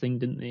Gates thing,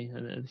 didn't they?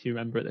 And if you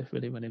remember it, they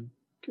really went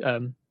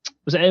in.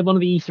 Was it one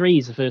of the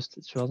E3s? The first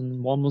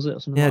 2001, was it? Or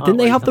something yeah, like didn't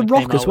that, they have The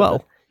Rock as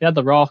well? They had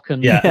The Rock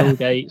and Bill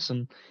Gates,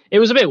 and it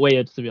was a bit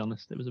weird, to be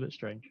honest. It was a bit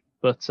strange,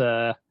 but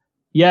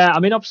Yeah, I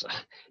mean,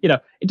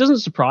 it doesn't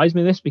surprise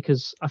me this,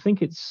 because I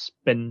think it's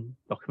been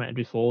documented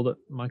before that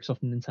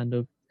Microsoft and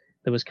Nintendo,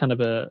 there was kind of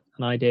an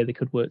idea they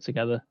could work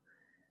together.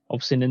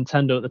 Obviously,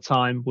 Nintendo at the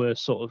time were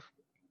sort of,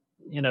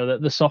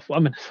 the software.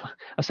 I mean,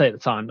 I say at the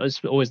time, it's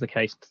always the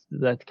case.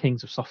 They're the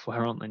kings of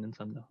software, aren't they,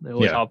 Nintendo? They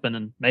always have been,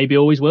 and maybe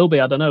always will be.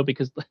 I don't know,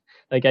 because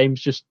their games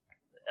just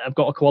have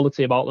got a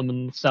quality about them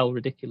and sell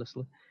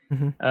ridiculously.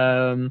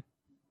 Mm-hmm.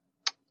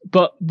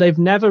 But they've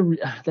never,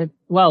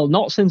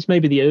 not since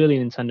maybe the early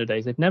Nintendo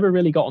days, they've never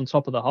really got on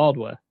top of the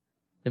hardware.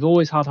 They've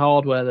always had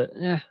hardware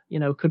that,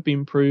 could be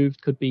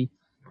improved, could be,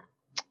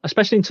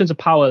 especially in terms of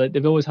power,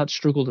 they've always had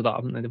struggled with that,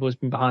 haven't they? They've always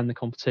been behind the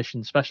competition,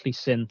 especially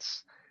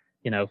since,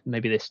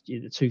 maybe this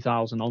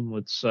 2000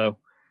 onwards. So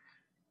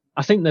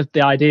I think that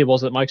the idea was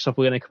that Microsoft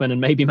were going to come in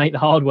and maybe make the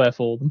hardware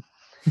for them,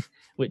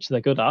 which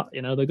they're good at,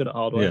 they're good at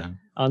hardware. Yeah.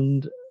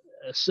 And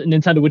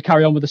Nintendo would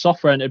carry on with the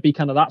software, and it'd be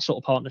kind of that sort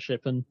of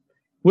partnership. And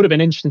would have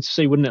been interesting to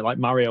see, wouldn't it? Like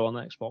Mario on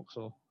the Xbox,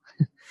 or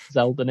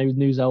Zelda,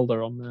 new Zelda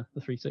on the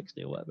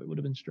 360 or whatever. It would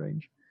have been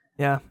strange.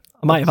 Yeah,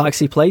 I might have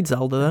actually played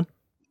Zelda then.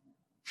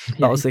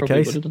 That was the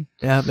case.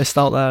 Yeah, missed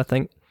out there, I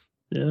think.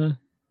 Yeah,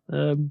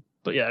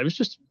 but yeah, it's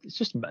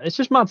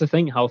just mad to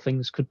think how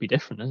things could be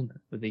different, isn't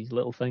it? With these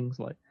little things,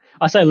 like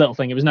I say, little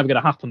thing. It was never going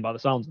to happen by the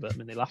sounds of it. I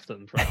mean, they laughed at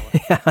them for an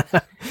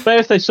hour. But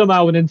if they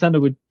somehow Nintendo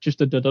would just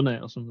have done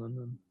it or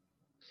something,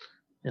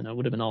 then it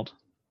would have been odd.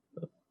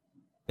 But,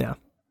 yeah.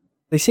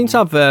 They seem to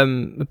have a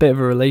bit of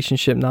a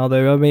relationship now,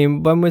 though. I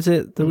mean, when was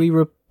it that we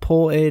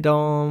reported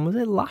on? Was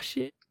it last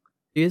year?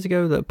 Years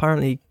ago, that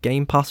apparently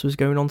Game Pass was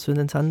going on to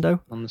Nintendo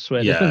on the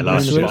Switch. Yeah,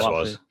 last year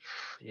was.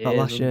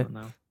 Last year.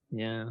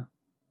 Yeah.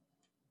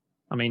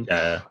 I mean,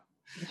 I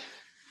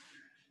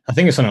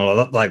think if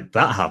something like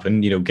that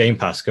happened, Game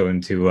Pass going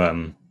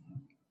to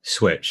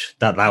Switch,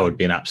 that would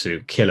be an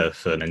absolute killer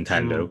for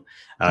Nintendo.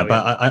 But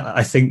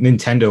I think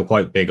Nintendo are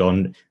quite big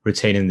on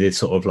retaining the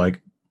sort of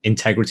like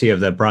integrity of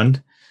their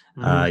brand.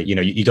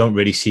 You don't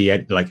really see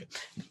it like,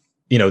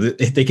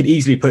 if they could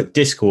easily put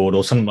Discord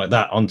or something like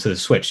that onto the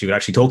Switch, you could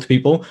actually talk to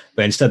people,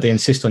 but instead they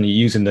insist on you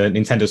using the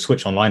Nintendo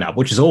Switch Online app,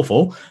 which is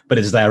awful, but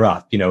it's their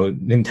app.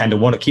 Nintendo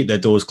want to keep their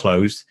doors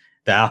closed.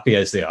 They're happy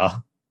as they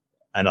are.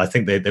 And I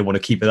think they want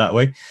to keep it that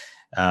way.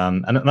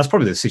 And that's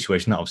probably the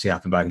situation that obviously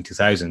happened back in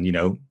 2000.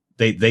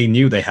 They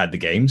knew they had the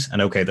games,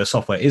 and okay, their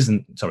hardware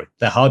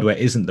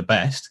isn't the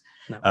best.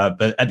 No.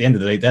 But at the end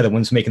of the day, they're the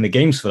ones making the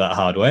games for that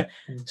hardware.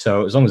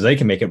 So as long as they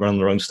can make it run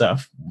their own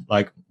stuff,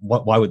 like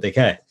why would they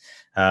care?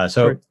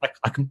 So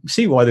I can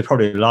see why they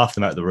probably laughed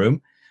them out of the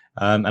room.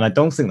 And I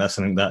don't think that's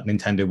something that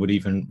Nintendo would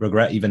even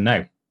regret even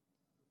now.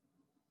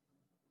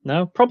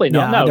 No, probably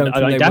not. Yeah,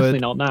 no, definitely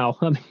not now.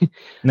 I mean,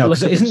 no,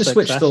 because isn't the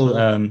Switch still?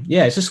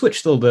 Is the Switch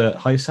still the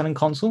highest selling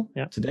console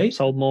today?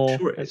 Sold more.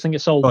 Sure. I think it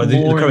sold more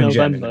in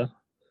November.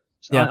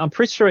 I'm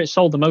pretty sure it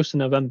sold the most in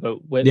November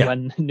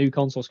when new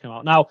consoles came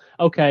out. Now,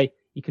 okay,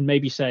 you can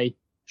maybe say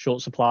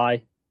short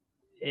supply.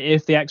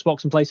 If the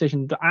Xbox and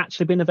PlayStation had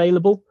actually been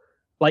available,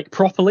 like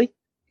properly,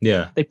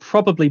 they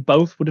probably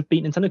both would have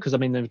beaten Nintendo, because I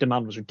mean the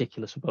demand was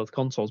ridiculous for both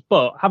consoles.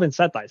 But having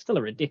said that, it's still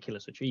a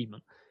ridiculous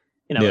achievement.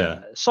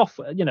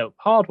 Software,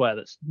 hardware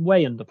that's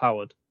way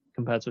underpowered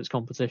compared to its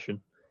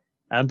competition.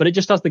 But it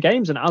just has the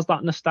games, and it has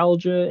that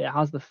nostalgia. It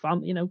has the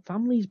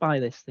families buy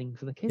this thing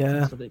for the kids.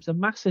 And stuff. It's a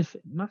massive,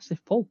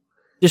 massive pull.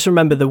 Just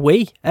remember the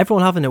Wii.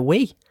 Everyone having a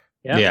Wii.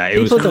 Yeah,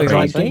 it people was don't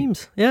like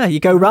games. Yeah, you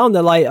go round,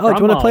 they're like, "Oh,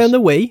 do you want to play on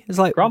the Wii?" It's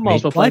like,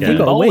 grandmas were playing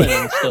got a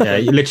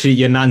Wii. Literally,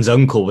 your nan's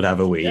uncle would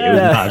have a Wii.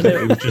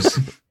 It was just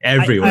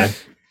everywhere.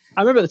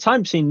 I remember at the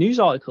time seeing news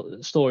article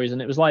stories,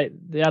 and it was like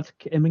they had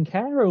him in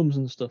care homes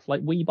and stuff,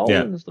 like Wii bowling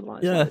and stuff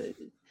like that. So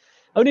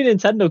only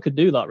Nintendo could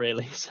do that,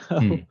 really. So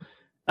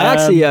I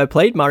actually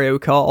played Mario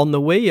Kart on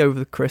the Wii over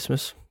the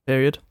Christmas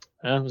period.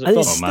 Was it and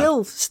fun?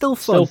 It's still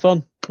fun. Still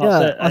fun.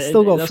 I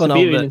still got fun out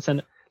of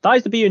it. That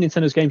is the beauty of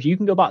Nintendo's games. You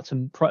can go back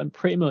to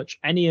pretty much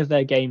any of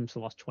their games for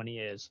the last 20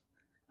 years,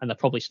 and they're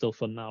probably still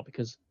fun now,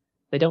 because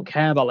they don't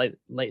care about like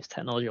latest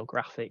technology or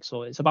graphics,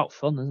 or it's about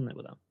fun, isn't it,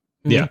 with them?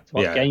 Yeah, it's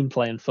about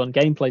gameplay and fun.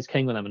 Gameplay's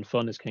king with them, and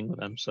fun is king with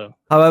them. So,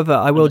 however,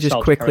 I will just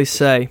quickly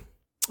say,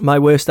 my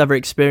worst ever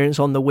experience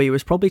on the Wii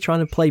was probably trying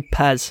to play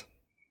PES.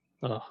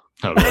 Oh,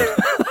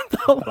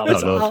 that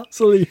was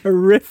absolutely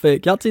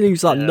horrific. You had to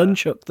use that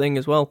nunchuck thing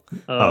as well.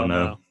 Oh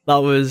no, that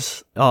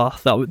was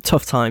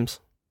tough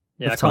times.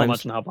 Yeah, I can't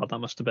imagine how bad that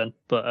must have been.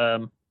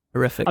 But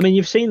horrific. I mean,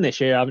 you've seen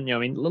this year, haven't you? I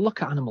mean,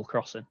 look at Animal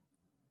Crossing.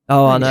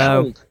 Oh, I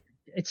know.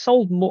 It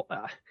sold more.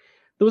 There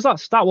was that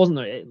stat, wasn't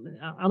there?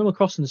 Animal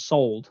Crossing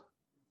sold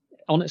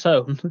on its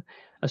own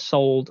has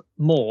sold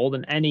more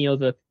than any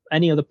other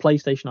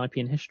PlayStation IP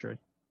in history.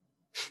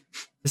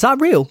 Is that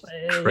real?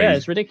 Yeah,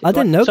 it's ridiculous. I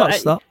didn't know that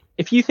stat.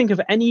 If you think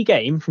of any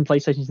game from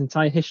PlayStation's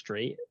entire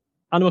history,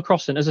 Animal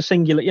Crossing as a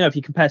singular, if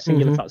you compare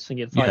singular titles,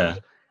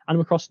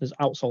 Animal Crossing has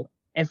outsold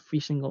every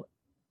single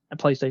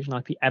PlayStation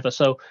IP ever.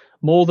 So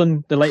more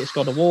than the latest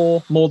God of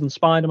War, more than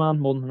Spider-Man,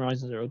 more than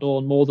Horizon Zero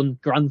Dawn, more than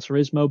Gran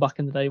Turismo back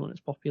in the day when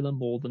it's popular,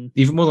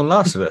 even more than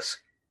Last of Us.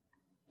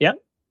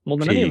 More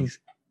than any of them.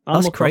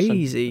 That's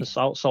crazy. Has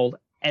outsold.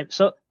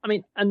 So I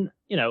mean, and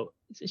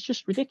it's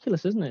just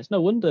ridiculous, isn't it? It's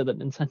no wonder that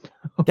Nintendo.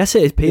 I guess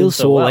it appeals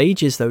to all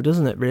ages, though,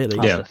 doesn't it? Really,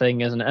 that's the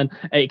thing, isn't it? And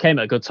it came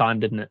at a good time,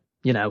 didn't it?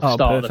 You know,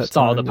 start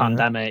of the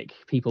pandemic,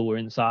 people were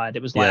inside.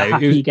 It was like a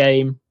happy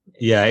game.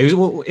 Yeah, it was.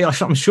 Well,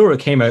 I'm sure it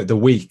came out the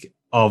week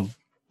of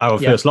our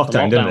first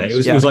lockdown, didn't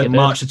it? It was like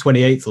March the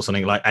 28th or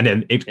something like, and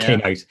then it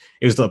came out.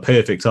 It was the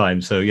perfect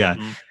time. So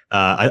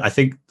I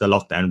think the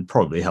lockdown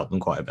probably helped them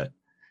quite a bit.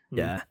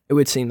 Yeah, it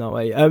would seem that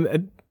way.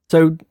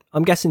 So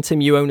I'm guessing,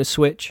 Tim, you own a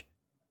Switch.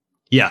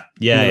 Yeah.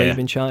 You've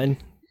been chatting.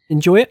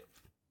 Enjoy it?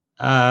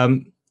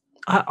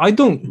 I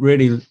don't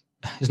really.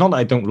 It's not that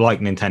I don't like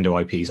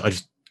Nintendo IPs.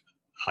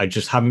 I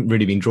just haven't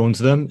really been drawn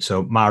to them.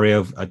 So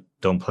Mario, I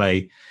don't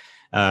play.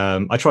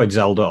 I tried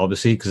Zelda,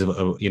 obviously, because of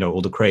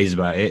all the craze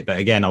about it. But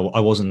again, I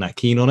wasn't that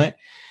keen on it.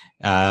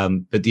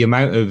 But the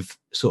amount of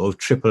sort of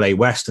AAA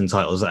Western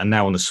titles that are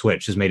now on the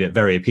Switch has made it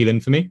very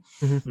appealing for me.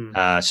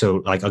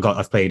 So like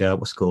I've played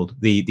what's it called,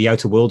 the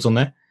Outer Worlds on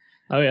there.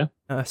 Oh yeah,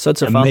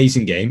 such an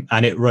amazing game,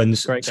 and it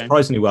runs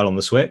surprisingly well on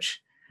the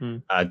Switch.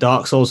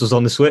 Dark Souls was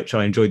on the Switch.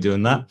 I enjoyed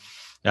doing that.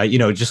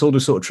 Just all the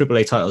sort of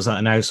AAA titles that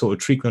are now sort of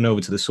trickling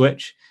over to the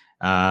Switch.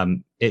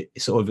 It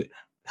sort of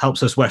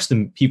helps us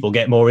Western people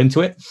get more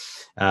into it.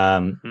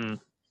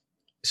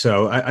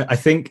 So I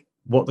think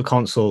what the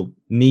console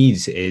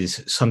needs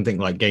is something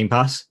like Game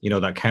Pass,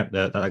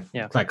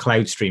 that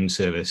cloud stream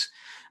service.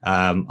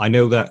 I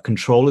know that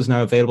Control is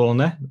now available on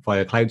there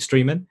via cloud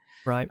streaming,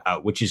 right?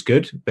 Which is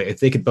good. But if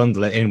they could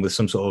bundle it in with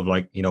some sort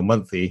of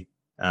monthly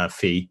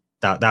fee,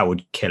 that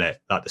would kill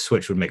it. That the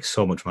Switch would make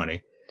so much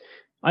money.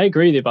 I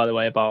agree with you, by the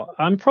way,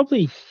 I'm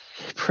probably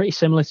pretty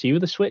similar to you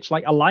with the Switch.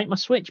 Like, I like my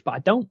Switch, but I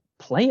don't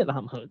play it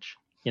that much.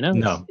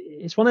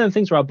 It's one of the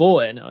things where I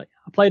bought it and I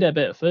played it a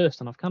bit at first,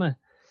 and I've kind of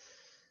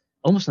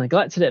almost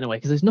neglected it in a way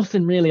because there's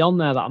nothing really on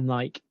there that I'm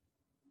like,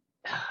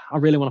 I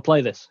really want to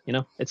play this.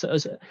 It's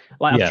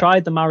I've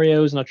tried the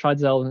Marios and I've tried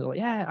Zelda, and like,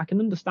 I can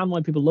understand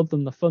why people love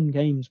them. They're fun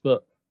games,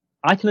 but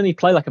I can only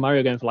play like a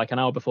Mario game for like an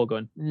hour before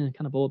going, kind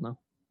of bored now.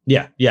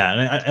 Yeah,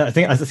 and I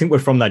think we're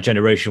from that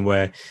generation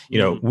where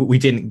we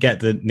didn't get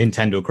the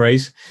Nintendo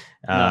craze.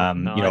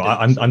 I'm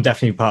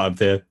definitely part of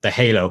the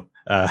Halo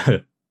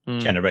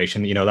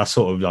generation. That's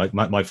sort of like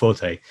my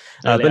forte.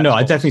 But no,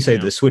 I definitely say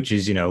the Switch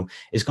is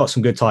it's got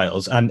some good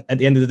titles, and at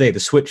the end of the day, the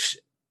Switch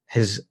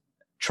has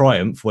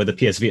triumphed where the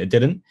PS Vita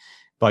didn't,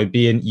 by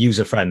being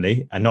user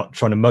friendly and not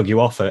trying to mug you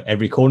off at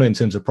every corner in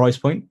terms of price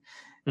point.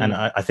 And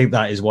I think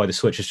that is why the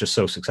Switch is just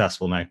so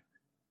successful now.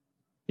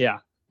 Yeah.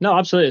 No,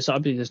 absolutely. So,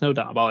 there's no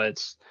doubt about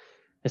it.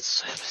 It's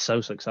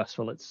so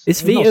successful.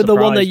 Is Vita the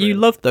one that you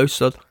loved, though,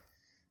 Sud?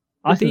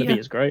 I think the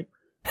Vita's great.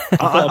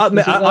 I love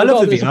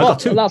the Vita. I got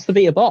two. That's the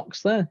Vita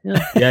box there. Yeah.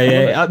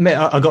 I admit,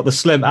 I got the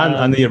Slim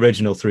and the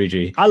original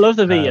 3G. I love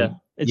the Vita.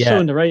 It's so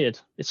underrated.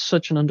 It's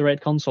such an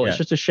underrated console. It's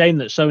just a shame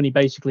that Sony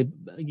basically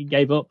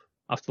gave up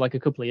after like a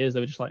couple of years. They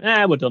were just like,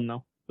 we're done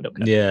now. We don't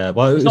care. Yeah,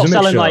 well, it's not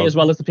selling like as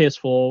well as the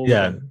PS4.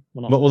 Yeah,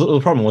 well, the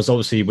problem was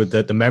obviously with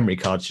the memory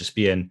cards just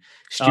being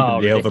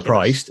stupidly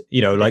overpriced.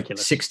 Like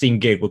 16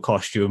 gig would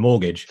cost you a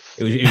mortgage.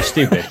 It was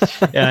stupid.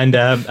 and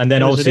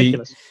then obviously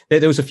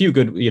there was a few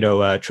good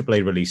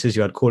AAA releases.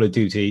 You had Call of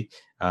Duty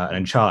and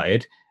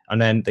Uncharted, and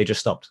then they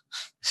just stopped.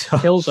 So,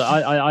 Killzone,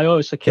 I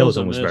always say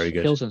Killzone was very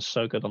good. Killzone's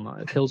so good on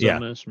that. Killzone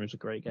Mercenary was a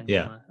great game.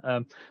 Yeah.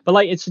 But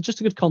like, it's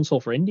just a good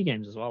console for indie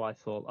games as well, I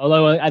thought.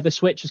 Although the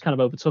Switch has kind of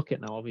overtook it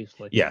now,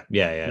 obviously. Yeah.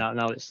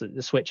 Now it's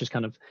the Switch is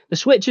the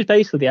Switch is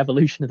basically the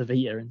evolution of the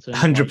Vita in terms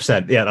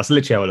 100%. Yeah, that's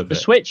literally how I look at it.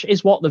 The Switch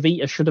is what the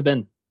Vita should have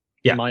been,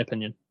 in my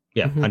opinion.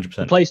 Yeah,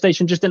 100%.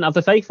 PlayStation just didn't have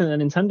the faith in it,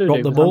 and Nintendo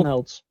dropped the ball.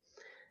 Handhelds.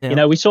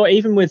 Yeah. We saw it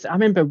even with, I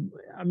remember,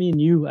 me and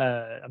you,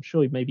 I'm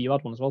sure maybe you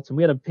had one as well, Tim.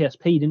 We had a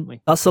PSP, didn't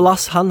we? That's the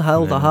last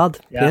handheld I had,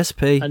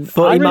 PSP. And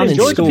I really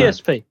enjoyed the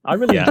PSP. I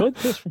really enjoyed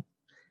the PSP.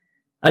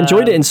 I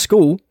enjoyed it in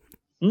school.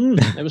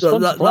 It was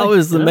fun to play, that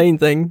was the main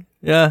thing,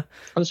 yeah.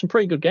 There's some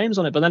pretty good games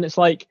on it, but then it's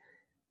like,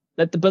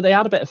 but they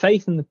had a bit of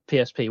faith in the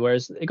PSP,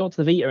 whereas it got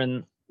to the Vita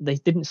and they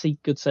didn't see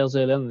good sales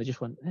early on, and they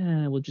just went,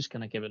 we're just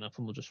going to give it up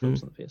and we'll just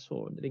focus on the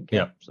PS4, and they didn't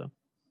care. So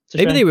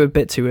maybe they were a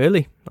bit too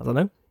early, I don't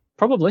know.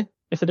 Probably.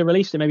 If they'd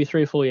released it maybe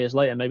 3 or 4 years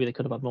later, maybe they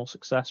could have had more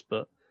success.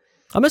 But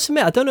I must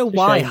admit, I don't know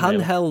why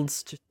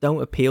handhelds just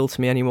don't appeal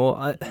to me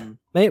anymore.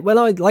 When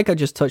I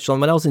just touched on,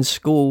 when I was in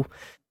school,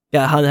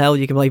 handheld,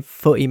 you can play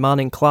footy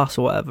man in class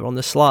or whatever on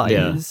the slide.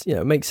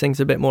 It makes things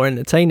a bit more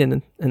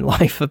entertaining in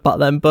life back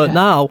then. But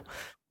now,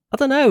 I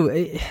don't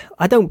know.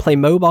 I don't play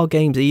mobile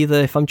games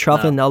either. If I'm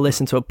traveling, I'll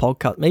listen to a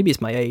podcast. Maybe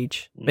it's my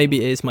age.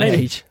 Maybe it is my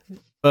age.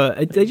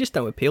 But they just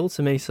don't appeal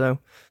to me. So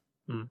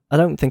I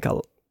don't think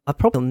I'll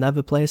probably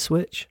never play a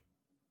Switch.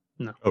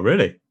 No. Oh,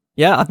 really?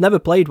 Yeah, I've never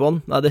played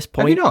one at this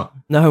point. Have you not?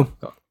 No.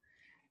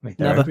 Mate,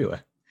 they're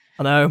everywhere.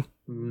 I know.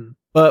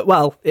 But,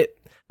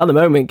 at the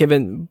moment,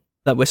 given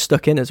that we're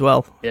stuck in as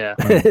well. Yeah.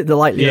 The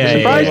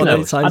likelihood.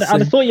 I'd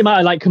have thought you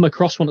might have come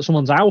across one at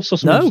someone's house or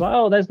something.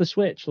 No. Like, there's the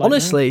Switch. Like,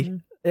 honestly,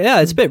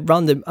 it's a bit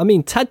random. I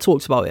mean, Ted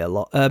talks about it a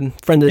lot. Friend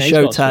of the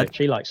show, Ted. Switch.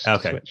 He likes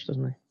Switch,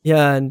 doesn't he?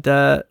 Yeah, and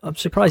I'm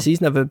surprised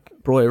he's never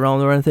brought it around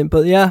or anything.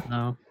 But yeah.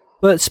 No.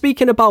 But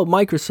speaking about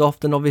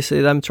Microsoft and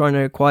obviously them trying to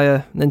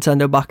acquire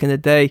Nintendo back in the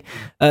day,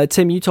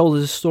 Tim, you told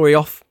us a story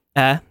off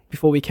air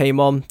before we came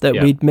on that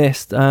we'd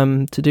missed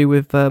to do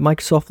with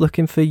Microsoft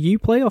looking for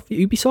Uplay off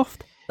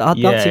Ubisoft. Add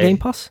that to Game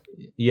Pass.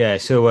 Yeah,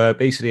 so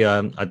basically,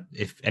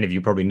 if any of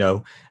you probably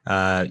know,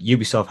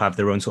 Ubisoft have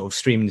their own sort of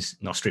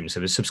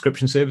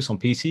subscription service on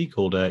PC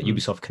called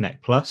Ubisoft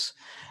Connect Plus,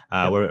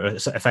 where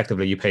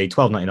effectively you pay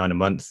 $12.99 a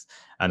month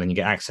and then you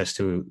get access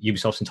to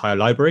Ubisoft's entire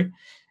library.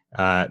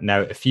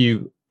 Now, a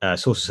few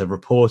sources have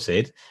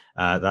reported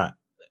that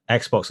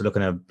Xbox are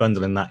looking at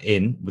bundling that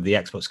in with the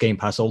Xbox Game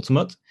Pass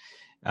Ultimate,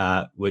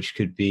 which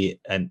could be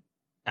an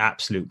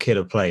absolute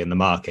killer play in the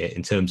market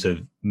in terms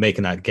of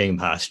making that Game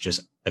Pass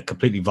just a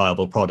completely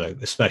viable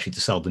product, especially to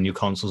sell the new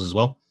consoles as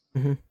well.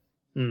 Mm-hmm.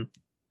 And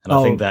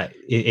I think that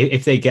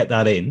if they get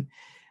that in,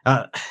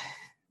 that's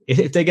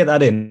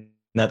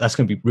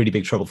going to be really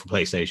big trouble for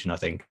PlayStation. I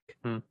think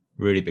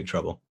really big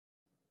trouble.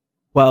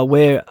 Well,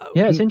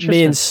 it's interesting.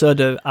 Me and Sud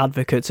are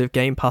advocates of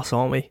Game Pass,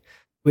 aren't we?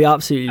 We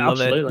absolutely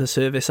love it, the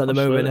service at the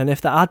moment. And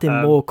if they're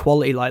adding more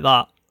quality like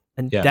that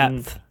and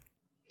depth.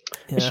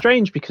 It's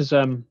strange because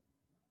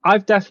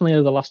I've definitely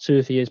over the last 2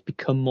 or 3 years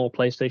become more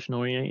PlayStation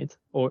oriented,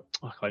 or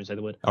I can't even say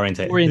the word.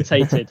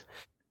 Orientated.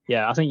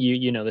 Yeah, I think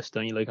you know this,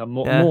 don't you, Luke? I'm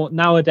more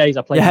nowadays.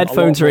 I play. Your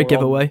headphones are a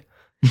giveaway.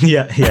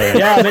 Yeah.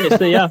 I mean, it's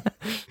the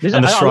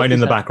and the shrine in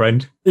the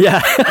background. Yeah,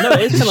 no,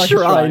 it is kind of like a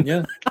shrine.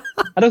 Yeah,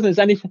 I don't think there's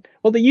anything.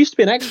 Well, there used to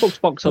be an Xbox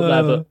box up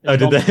there, but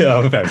did they?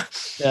 Oh, fair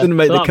enough. Yeah. Didn't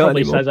make so the that cut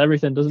probably anymore. says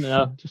everything, doesn't it?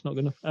 No, just not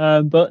good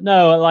enough. But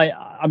no, like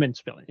I mean,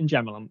 in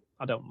general,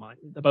 I don't mind.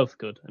 They're both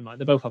good, and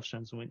they both have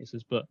strengths and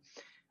weaknesses. But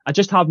I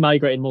just have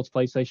migrated more to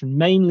PlayStation,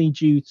 mainly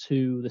due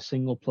to the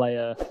single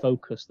player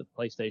focus that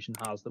PlayStation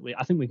has.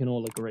 I think we can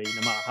all agree,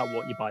 no matter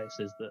what your bias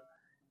is, that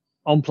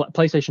on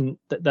PlayStation,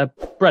 their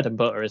bread and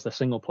butter is the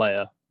single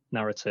player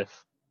narrative,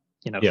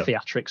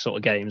 theatric sort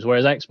of games.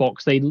 Whereas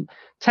Xbox, they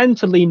tend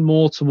to lean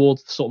more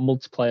towards the sort of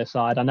multiplayer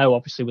side. I know,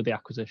 obviously, with the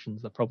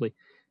acquisitions, they're probably,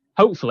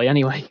 hopefully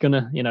anyway,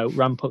 gonna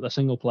ramp up their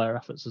single player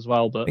efforts as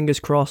well. But fingers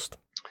crossed.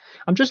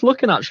 I'm just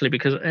looking actually,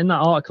 because in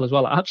that article as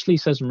well, it actually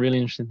says some really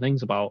interesting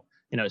things about.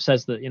 It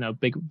says that,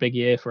 big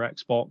year for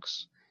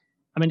Xbox.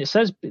 I mean, it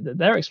says that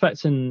they're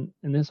expecting,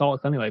 in this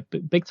article anyway,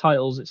 big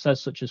titles, it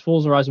says, such as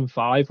Forza Horizon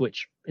 5,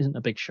 which isn't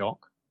a big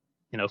shock.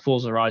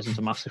 Forza Horizon's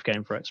a massive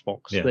game for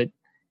Xbox. Yeah.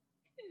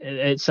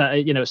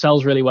 It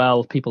sells really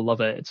well. People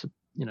love it. It's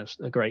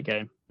a great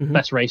game. Mm-hmm.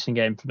 Best racing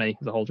game for me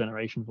of the whole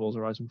generation, Forza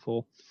Horizon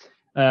 4.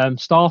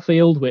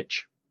 Starfield,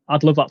 which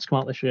I'd love that to come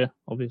out this year,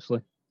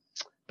 obviously.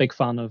 Big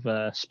fan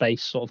of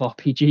space sort of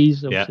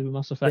RPGs, obviously, with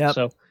Mass Effect. Yep.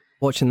 So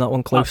watching that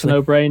one closely. That's a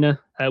no-brainer.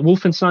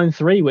 Wolfenstein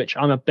 3, which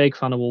I'm a big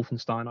fan of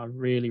Wolfenstein. I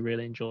really,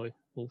 really enjoy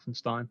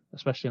Wolfenstein,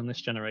 especially on this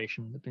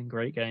generation. They've been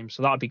great games.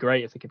 So that would be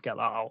great if they could get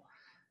that out.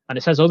 And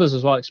it says others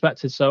as well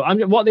expected. So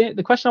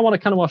the question I want to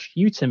kind of ask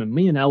you, Tim, and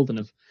me and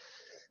Eldon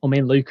me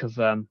and Luke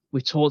have,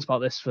 we've talked about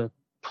this for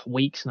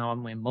weeks now,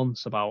 haven't we,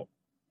 months, about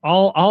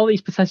all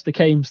these Bethesda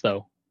games,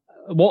 though.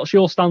 What's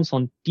your stance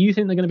on, do you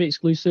think they're going to be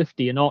exclusive?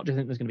 Do you not? Do you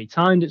think there's going to be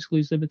timed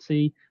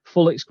exclusivity,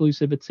 full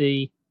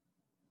exclusivity?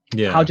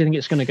 Yeah. How do you think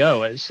it's going to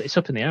go? It's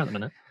up in the air at the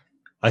minute.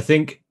 I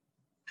think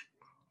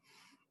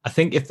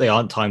if they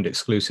aren't timed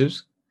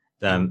exclusives,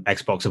 then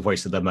Xbox have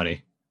wasted their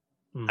money,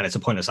 and it's a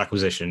pointless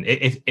acquisition.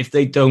 If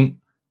they don't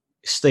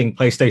sting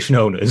PlayStation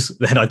owners,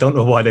 then I don't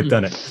know why they've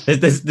done it.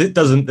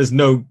 There's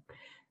no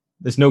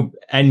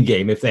end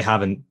game if they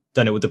haven't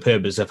done it with the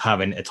purpose of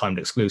having a timed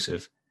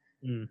exclusive.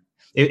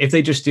 If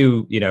they just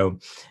do,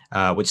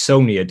 what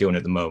Sony are doing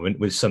at the moment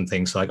with some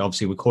things, like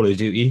obviously with Call of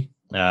Duty,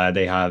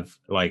 they have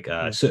like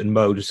certain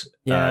modes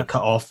cut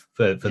off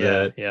for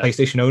the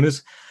PlayStation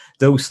owners.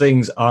 Those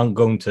things aren't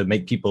going to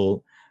make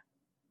people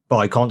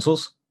buy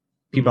consoles.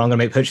 People aren't going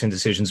to make purchasing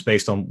decisions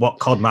based on what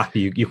COD map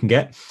you can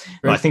get. Right.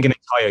 But I think an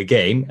entire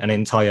game, an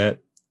entire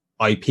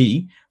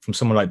IP from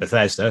someone like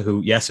Bethesda,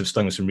 who, yes, have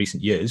stung us in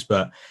recent years,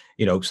 but,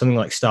 something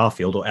like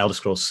Starfield or Elder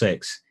Scrolls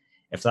 6,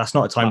 if that's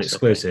not a timed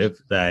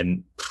exclusive,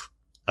 then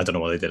I don't know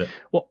why they did it.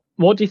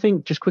 What do you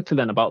think, just quickly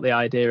then, about the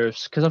idea of,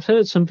 because I've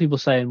heard some people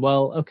saying,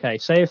 well, okay,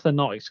 say if they're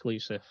not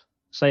exclusive,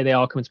 say they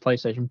are coming to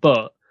PlayStation,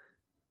 but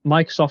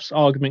Microsoft's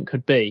argument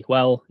could be,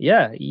 well,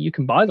 yeah, you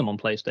can buy them on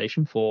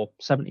PlayStation for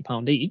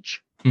 £70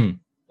 each,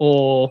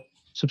 or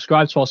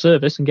subscribe to our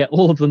service and get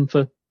all of them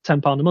for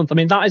 £10 a month. I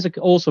mean, that is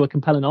also a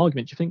compelling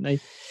argument. Do you think they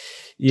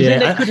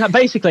could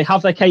basically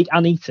have their cake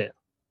and eat it?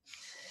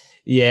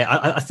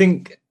 Yeah, I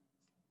think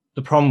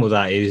the problem with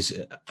that is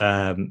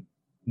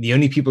the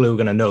only people who are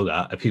going to know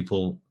that are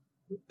people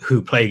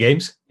who play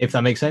games, if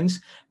that makes sense.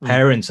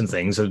 Parents and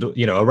things,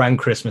 around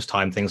Christmas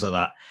time, things like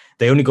that.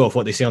 They only go off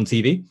what they see on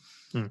TV.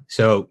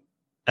 So,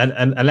 and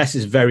unless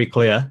it's very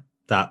clear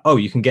that,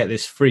 you can get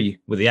this free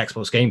with the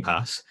Xbox Game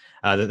Pass,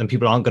 then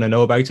people aren't going to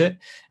know about it.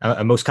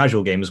 And most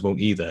casual gamers won't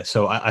either.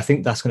 So I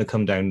think that's going to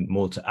come down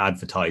more to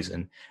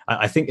advertising.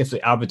 I think if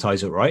they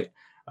advertise it right,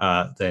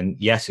 then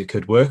yes, it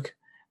could work.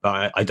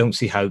 But I don't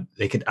see how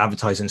they could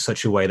advertise in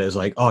such a way that is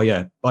like, oh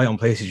yeah, buy it on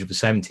PlayStation for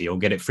 70 or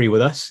get it free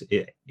with us.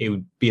 It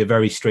would be a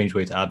very strange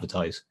way to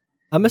advertise.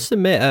 I must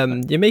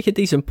admit, you make a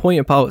decent point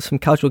about some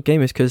casual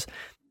gamers, because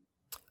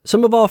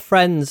some of our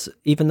friends,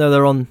 even though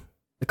they're on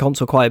the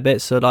console quite a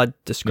bit, so that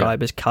I'd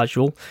describe as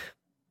casual.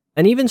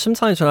 And even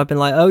sometimes when I've been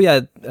like, oh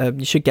yeah,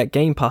 you should get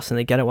Game Pass, and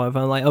they get it, whatever,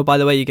 I'm like, oh, by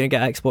the way, you're going to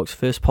get Xbox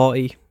first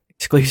party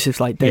exclusives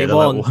like day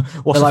one. Like,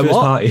 what's the first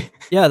party?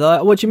 Yeah, they're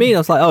like, what do you mean? I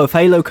was like, oh, if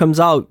Halo comes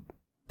out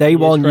day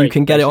one, you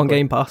can get it on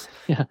Game Pass.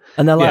 Yeah.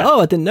 And they're like,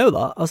 oh, I didn't know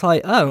that. I was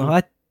like, oh,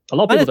 I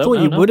thought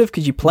you would have,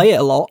 because you play it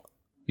a lot.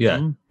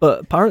 Yeah.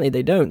 But apparently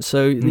they don't.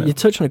 So you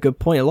touch on a good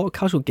point. A lot of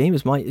casual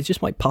gamers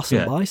might pass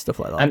them by, stuff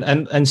like that.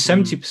 And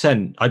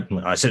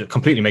 70%, I said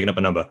completely making up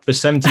a number, but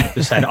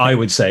 70% I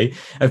would say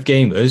of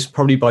gamers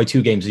probably buy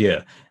 2 games a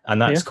year.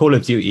 And that's Call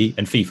of Duty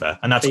and FIFA.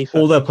 And that's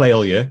all they'll play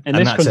all year. In and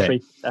this that's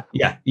country.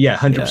 it. Yeah,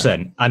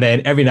 100%. And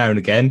then every now and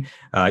again,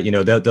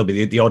 there'll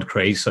be the odd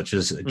craze such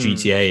as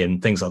GTA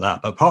and things like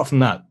that. But apart from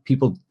that,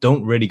 people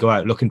don't really go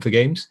out looking for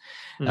games.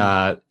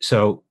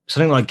 So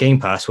something like Game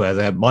Pass, where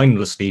they're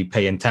mindlessly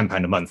paying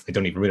 £10 a month, they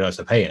don't even realize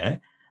they're paying it.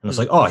 And it's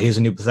like, oh, here's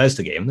a new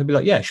Bethesda game. They'll be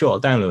like, yeah, sure,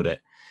 I'll download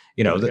it.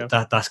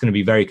 That's going to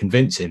be very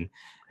convincing.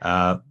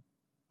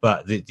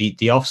 But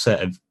the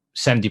offset of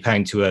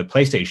 £70 to a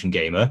PlayStation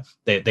gamer,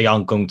 they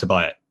aren't going to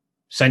buy it.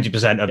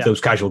 70% of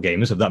those casual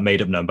gamers of that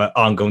made up number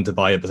aren't going to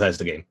buy a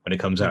Bethesda game when it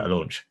comes out at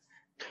launch.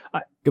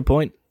 Good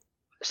point.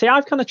 See,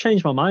 I've kind of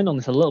changed my mind on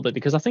this a little bit,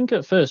 because I think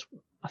at first,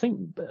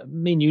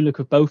 me and you, Luke,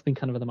 have both been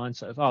kind of in the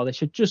mindset of, oh, they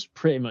should just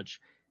pretty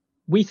much,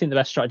 we think the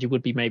best strategy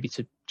would be maybe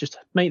to just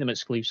make them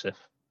exclusive,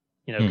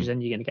 because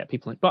then you're going to get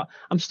people in. But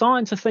I'm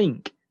starting to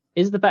think,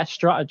 is the best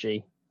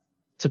strategy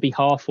to be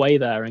halfway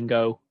there and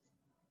go,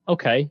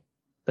 okay,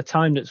 the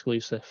timed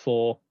exclusive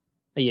for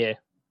a year,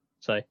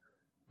 say.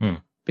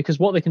 Because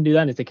what they can do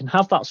then is they can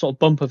have that sort of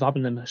bump of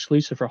having them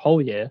exclusive for a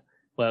whole year,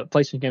 where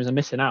PlayStation games are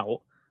missing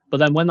out. But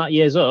then when that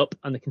year's up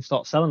and they can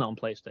start selling it on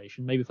PlayStation,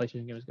 maybe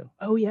PlayStation gamers go,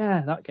 oh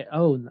yeah,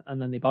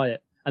 and then they buy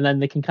it. And then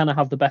they can kind of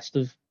have the best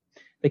of,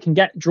 they can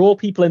draw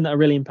people in that are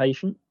really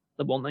impatient,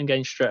 that want them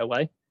games straight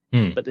away.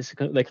 But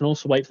they can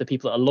also wait for the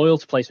people that are loyal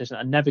to PlayStation, that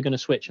are never going to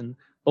switch, and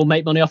they'll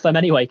make money off them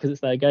anyway because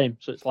it's their game.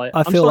 So it's like,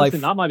 I feel like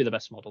that might be the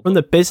best model. From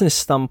the business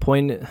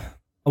standpoint,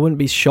 I wouldn't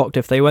be shocked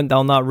if they went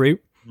down that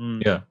route.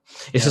 Yeah.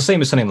 It's the same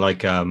as something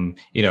like, Among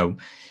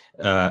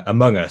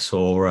Us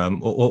or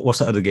what's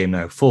that other game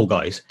now? Fall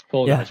Guys.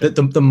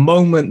 The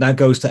moment that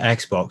goes to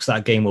Xbox,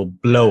 that game will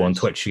blow on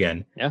Twitch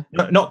again. Yeah.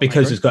 Not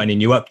because it's got any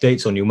new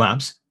updates or new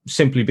maps,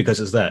 simply because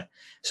it's there.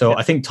 So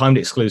I think timed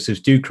exclusives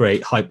do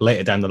create hype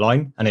later down the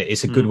line, and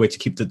it's a good way to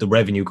keep the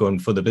revenue going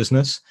for the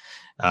business.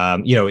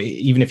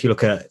 Even if you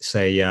look at,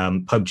 say,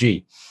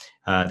 PUBG,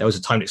 there was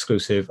a timed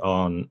exclusive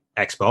on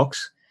Xbox,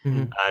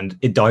 and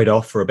it died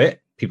off for a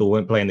bit. People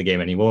weren't playing the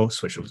game anymore,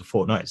 switched over to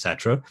Fortnite,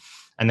 etc.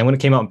 And then when it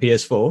came out on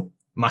PS4,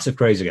 massive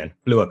craze again,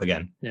 blew up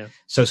again. Yeah.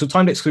 So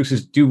timed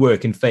exclusives do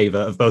work in favor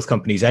of both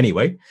companies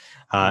anyway.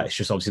 It's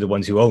just obviously the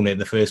ones who own it in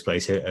the first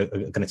place are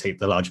going to take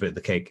the large bit of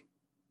the cake.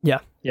 Yeah.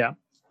 Yeah,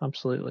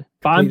 absolutely.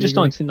 But I'm just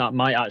starting to think that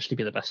might actually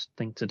be the best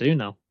thing to do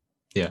now.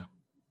 Yeah.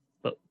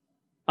 But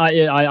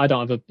I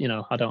don't have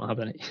I don't have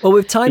any. Well,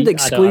 with timed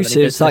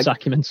exclusives,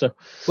 acumen, so.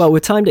 Well,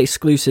 with timed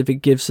exclusive, it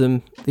gives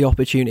them the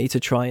opportunity to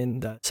try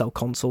and sell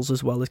consoles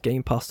as well as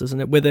Game Pass, doesn't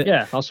it? With it,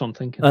 yeah, that's what I'm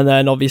thinking. And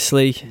then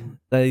obviously,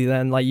 they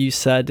then, like you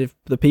said, if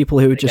the people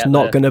who are just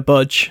not going to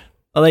budge,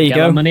 there you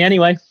go, money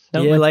anyway.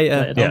 A year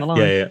later,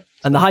 yeah.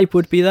 And the hype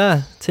would be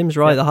there. Tim's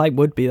right, the hype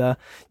would be there.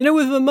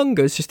 With Among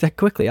Us, just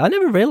quickly, I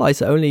never realised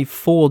that only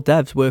 4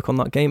 devs work on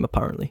that game,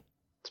 apparently.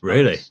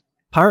 Really?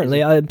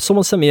 Apparently.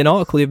 Someone sent me an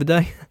article the other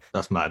day.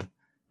 That's mad.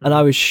 And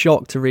I was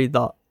shocked to read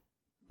that.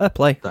 Fair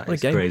play. That is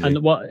crazy. And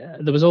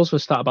there was also a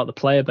stat about the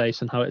player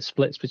base and how it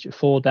splits between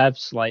 4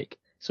 devs,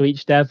 so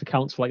each dev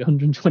accounts for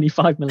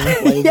 125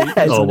 million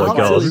players. Oh my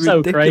God. It's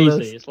so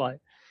crazy. It's like,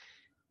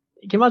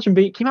 can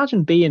you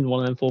imagine being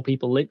one of them 4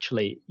 people?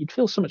 Literally, you'd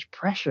feel so much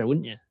pressure,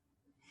 wouldn't you?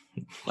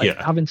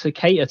 Having to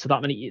cater to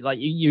that many,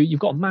 you've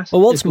got a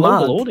massive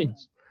global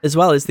audience. As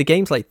well as the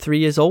game's 3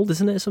 years old,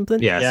 isn't it, or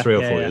something? Yeah, 3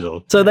 or 4 years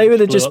old. So they would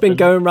have just been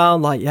going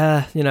around we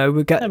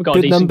get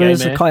good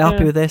numbers, we're quite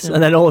happy with this,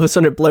 and then all of a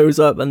sudden it blows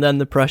up, and then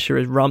the pressure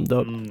is ramped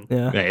up.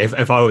 Yeah.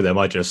 If I were them,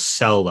 I'd just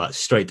sell that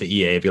straight to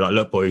EA. Be like,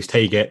 look, boys,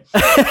 take it.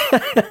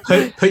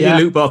 put your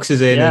loot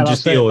boxes in and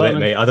just deal with it,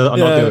 mate. I'm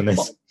not doing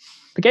this.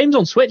 The game's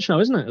on Switch now,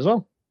 isn't it, as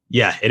well?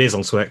 Yeah, it is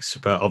on Switch,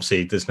 but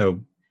obviously there's no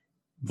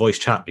voice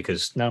chat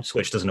because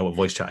Switch doesn't know what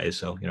voice chat is.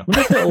 So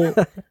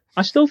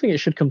I still think it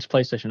should come to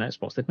PlayStation and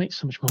Xbox. They'd make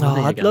so much more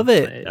money. I'd love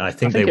it. I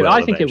think they will.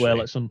 I think it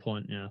will at some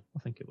point. Yeah, I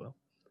think it will.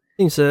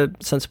 Seems a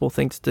sensible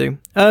thing to do.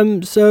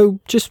 So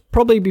just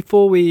probably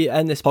before we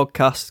end this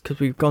podcast, because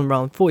we've gone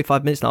around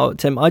 45 minutes now,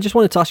 Tim, I just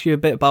wanted to ask you a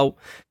bit about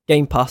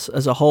Game Pass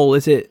as a whole.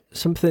 Is it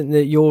something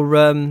that you're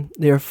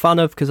a fan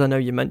of? Because I know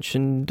you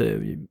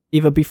mentioned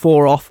either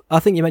before or off. I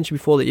think you mentioned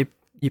before that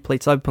you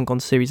played Cyberpunk on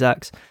Series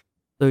X.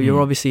 So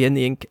you're obviously in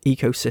the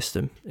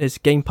ecosystem. Is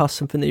Game Pass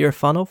something that you're a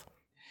fan of?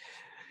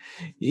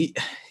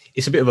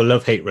 It's a bit of a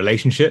love-hate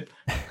relationship.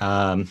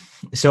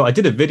 So I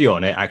did a video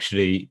on it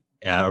actually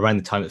around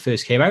the time it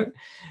first came out,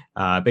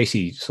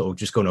 basically sort of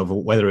just going over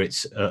whether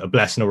it's a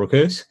blessing or a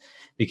curse.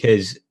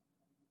 because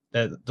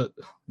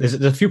there's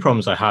a few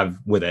problems I have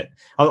with it.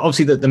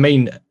 Obviously, the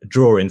main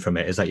draw in from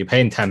it is that you're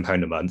paying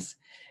 £10 a month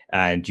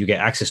and you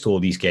get access to all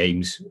these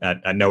games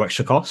at no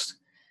extra cost.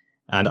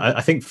 And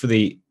I think for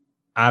the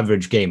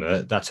average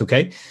gamer, that's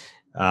okay.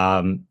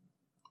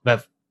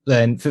 But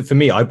then for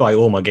me, I buy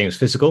all my games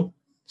physical.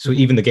 So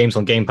even the games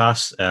on Game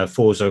Pass,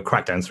 Forza,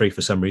 Crackdown 3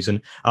 for some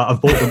reason,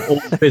 I've bought them all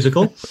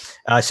physical,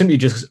 simply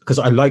just because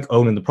I like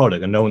owning the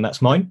product and knowing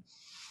that's mine.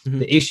 Mm-hmm.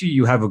 The issue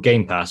you have with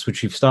Game Pass,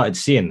 which you've started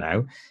seeing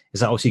now, is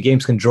that obviously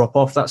games can drop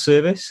off that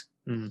service.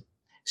 Mm.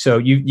 So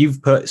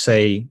you've put,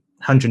 say,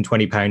 £120,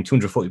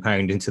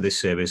 £240 into this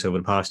service over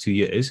the past 2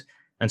 years,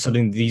 and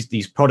suddenly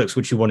these products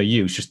which you want to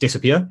use just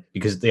disappear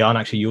because they aren't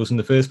actually yours in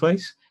the first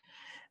place.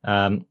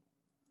 And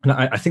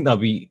I think that'll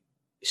be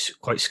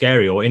quite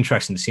scary or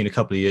interesting to see in a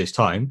couple of years'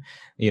 time,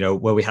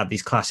 where we have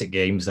these classic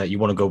games that you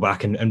want to go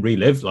back and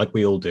relive like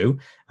we all do.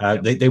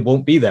 They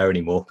won't be there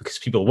anymore because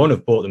people won't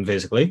have bought them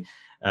physically,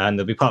 and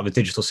they'll be part of a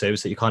digital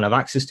service that you can't have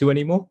access to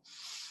anymore.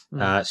 So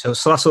that's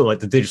sort of like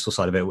the digital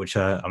side of it, which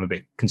I'm a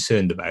bit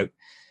concerned about.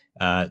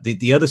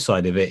 The other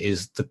side of it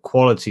is the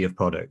quality of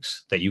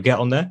products that you get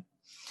on there.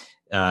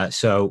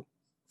 So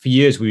for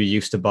years, we were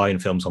used to buying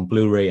films on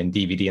Blu-ray and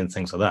DVD and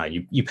things like that.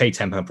 You pay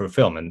 £10 for a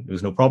film and there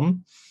was no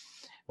problem.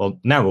 Well,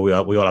 now we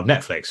all have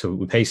Netflix, so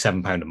we pay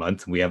 £7 a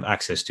month and we have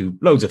access to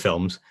loads of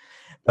films,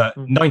 but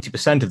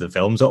 90% of the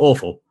films are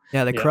awful.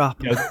 Yeah, they're crap.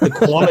 The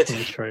quality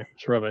it's true.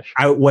 It's rubbish.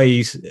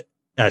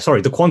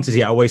 The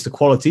quantity outweighs the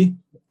quality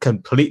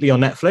completely on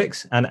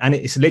Netflix, and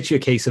it's literally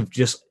a case of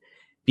just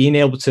being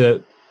able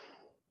to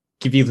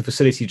give you the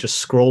facility to just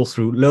scroll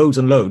through loads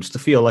and loads to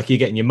feel like you're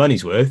getting your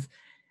money's worth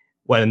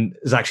when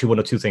there's actually one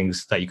or two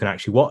things that you can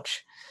actually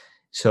watch.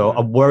 So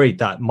I'm worried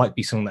that might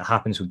be something that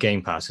happens with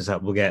Game Pass, is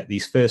that we'll get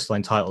these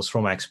first-line titles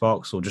from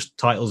Xbox or just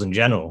titles in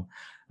general,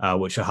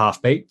 which are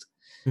half-baked.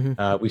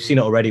 Mm-hmm. We've seen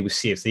it already with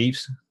Sea of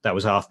Thieves. That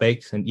was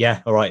half-baked. And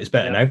all right, it's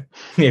better now.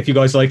 If you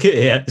guys like it,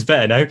 it's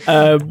better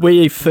now.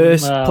 We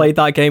first played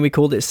that game, we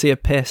called it Sea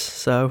of Piss.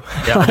 So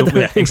exactly.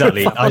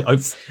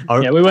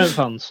 We weren't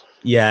fans.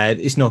 Yeah,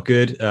 it's not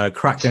good.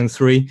 Crackdown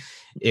 3.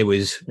 It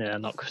was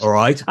not good. All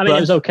right. I mean, it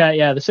was okay.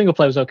 Yeah, the single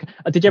player was okay.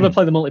 Did you ever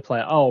play the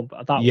multiplayer? Oh,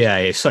 that was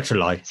it's such a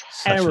lie.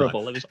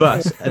 Terrible. It was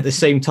but at the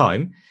same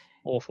time,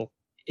 awful.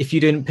 If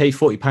you didn't pay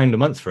 £40 a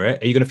month for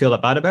it, are you going to feel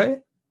that bad about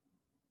it?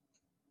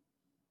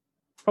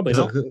 Probably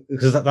not.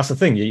 Because that's the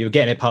thing. You're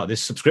getting it part of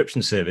this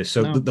subscription service.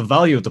 So the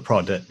value of the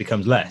product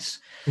becomes less.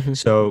 Mm-hmm.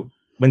 So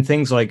when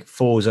things like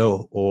Forza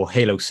or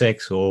Halo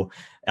 6 or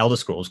Elder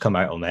Scrolls come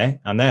out on there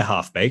and they're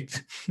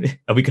half-baked,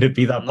 are we going to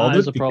be that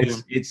bothered?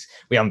 Because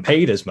we haven't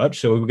paid as much,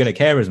 so we're going to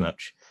care as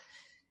much.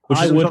 Which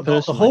is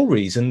the whole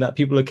reason that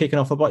people are kicking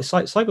off about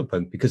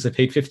Cyberpunk, because they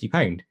paid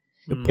 £50.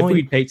 If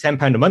we paid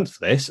 £10 a month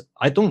for this,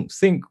 I don't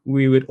think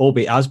we would all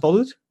be as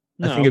bothered.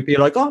 I think it'd be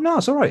like, oh, no,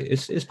 it's all right.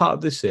 It's part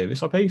of this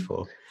service I pay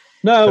for.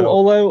 No,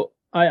 although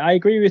I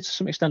agree with you to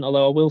some extent,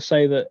 although I will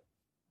say that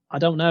I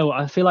don't know.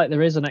 I feel like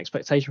there is an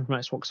expectation from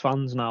Xbox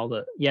fans now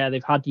that,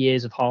 they've had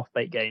years of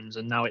half-baked games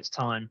and now it's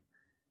time.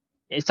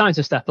 It's time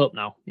to step up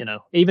now,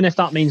 even if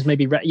that means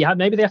maybe they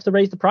have to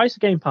raise the price of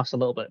Game Pass a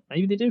little bit.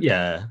 Maybe they do.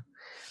 Yeah.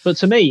 But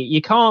to me,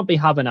 you can't be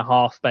having a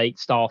half-baked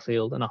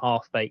Starfield and a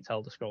half-baked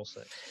Elder Scrolls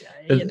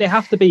 6. They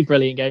have to be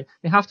brilliant games.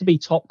 They have to be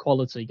top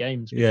quality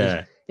games.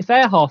 Yeah. If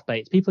they're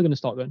half-baked, people are going to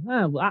start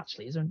going,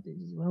 actually,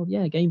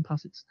 Game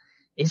Pass,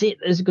 is it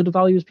as good a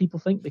value as people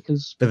think?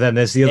 Because but then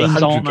there's the other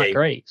 100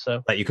 games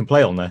so that you can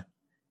play on there.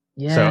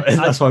 Yeah, so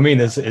that's what I mean.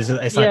 It's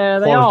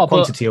like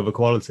quantity over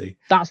quality.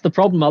 That's the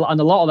problem. And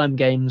a lot of them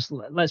games,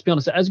 let's be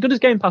honest, as good as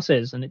Game Pass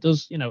is, and it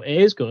does, it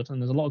is good,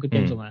 and there's a lot of good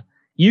games on there.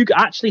 You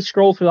actually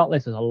scroll through that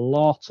list. There's a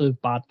lot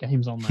of bad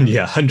games on there.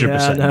 Yeah,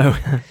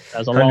 100%.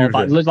 There's a lot of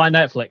bad. Looks like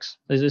Netflix.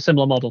 There's a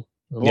similar model.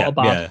 There's a lot of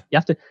bad.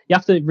 Yeah. You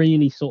have to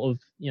really sort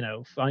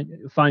of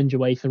find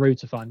your way through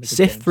to find the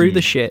sift games. through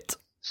the shit.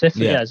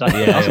 Exactly. That's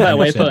a better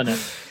way of putting it.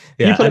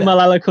 You put it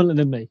more eloquently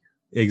than me.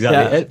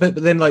 Exactly. Yeah. But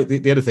then, like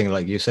the other thing,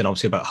 like you said,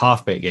 obviously about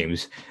half-baked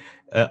games,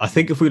 I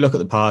think if we look at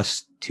the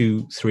past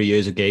 2-3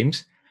 years of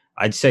games,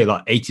 I'd say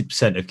like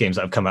 80% of games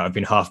that have come out have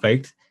been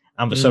half-baked.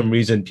 And for some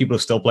reason, people are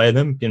still playing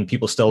them and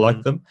people still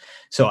like them.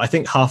 So I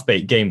think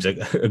half-baked games are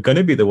going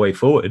to be the way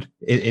forward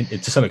to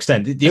some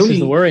extent. The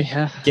only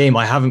game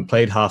I haven't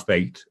played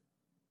half-baked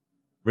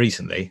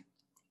recently,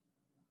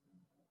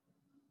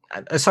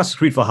 Assassin's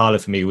Creed Valhalla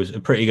for me was a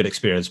pretty good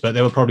experience, but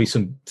there were probably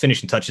some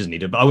finishing touches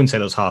needed. But I wouldn't say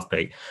that was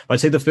half-baked. But I'd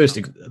say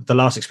the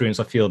last experience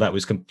I feel that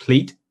was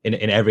complete in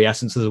every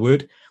essence of the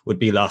word would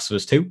be Last of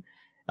Us 2.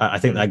 I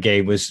think that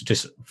game was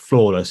just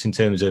flawless in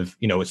terms of,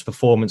 its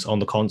performance on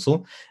the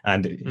console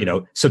and,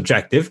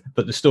 subjective,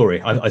 but the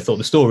story. I thought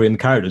the story and the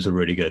characters were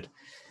really good.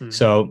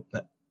 So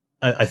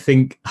I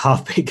think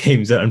half-baked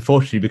games are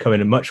unfortunately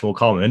becoming much more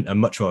common and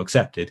much more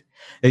accepted.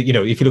 If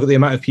you look at the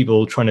amount of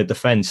people trying to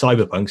defend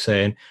Cyberpunk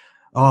saying,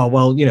 oh,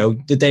 well,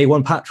 the day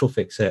one patch will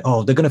fix it.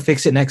 Oh, they're going to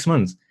fix it next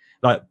month.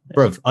 Like,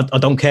 bruv, I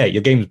don't care.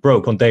 Your game's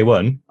broke on day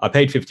one. I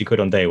paid 50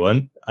 quid on day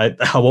one. I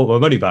want my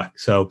money back.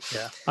 So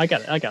yeah, I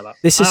get it. That.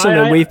 This is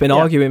something we've been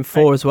arguing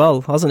for as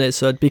well, hasn't it,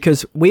 Sud?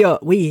 Because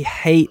we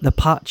hate the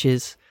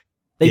patches.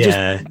 They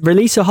just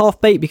release a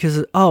half baked because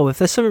if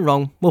there's something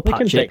wrong, we'll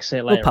patch it. We can fix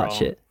it later. We'll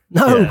patch it.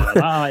 No, that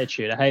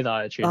attitude. I hate that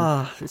attitude.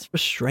 It's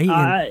frustrating.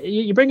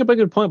 You bring up a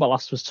good point about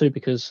Last of Us 2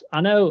 because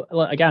I know,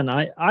 again,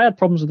 I had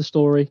problems with the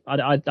story.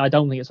 I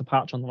don't think it's a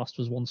patch on the Last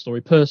of Us 1 story.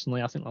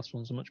 Personally, I think Last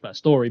of Us 1's a much better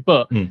story.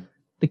 But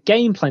the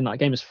gameplay in that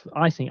game is,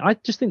 I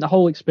just think the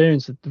whole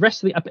experience, the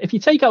rest of if you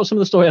take out some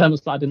of the story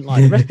elements that I didn't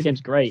like, the rest of the game's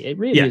great. It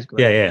really is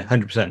great. Yeah,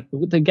 100%.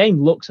 The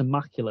game looks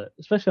immaculate,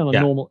 especially on a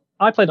normal.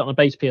 I played it on a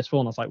base PS4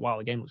 and I was like, wow,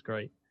 the game looks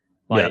great.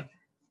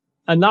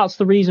 And that's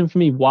the reason for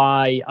me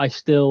why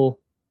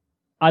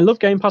I love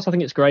Game Pass. I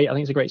think it's great. I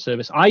think it's a great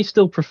service. I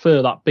still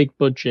prefer that big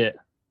budget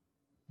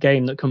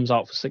game that comes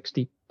out for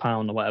 £60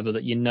 or whatever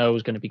that you know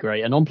is going to be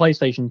great. And on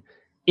PlayStation,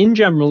 in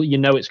general, you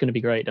know it's going to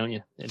be great, don't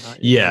you?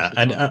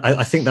 And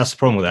I think that's the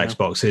problem with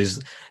Xbox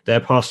is their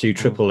past few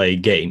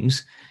AAA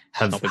games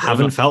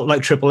haven't felt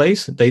like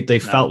AAAs. They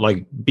felt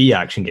like B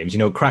action games. You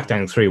know,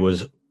 Crackdown 3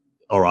 was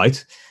all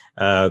right.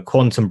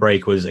 Quantum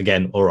Break was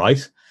again all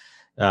right.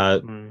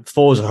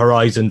 Forza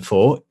Horizon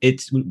 4,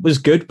 it was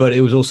good, but it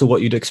was also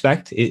what you'd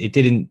expect. It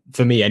didn't,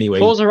 for me anyway.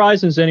 Forza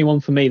Horizon's the only one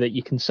for me that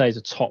you can say is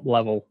a top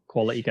level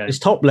quality game. It's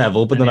top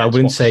level, but then I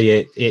wouldn't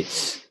say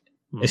it's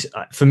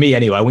for me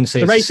anyway. I wouldn't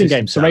say it's a racing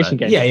game. It's a racing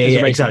game. Yeah,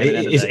 exactly.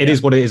 It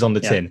is what it is on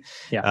the tin.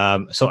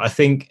 Yeah. So I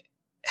think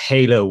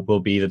Halo will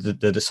be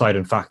the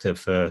deciding factor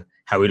for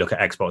how we look at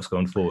Xbox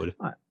going forward.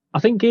 I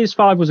think Gears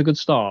 5 was a good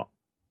start.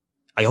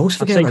 I always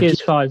forget. I'd say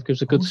Gears 5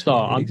 gives a good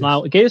start.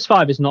 Now, Gears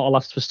 5 is not a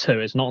Last of Us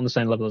 2. It's not on the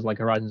same level as like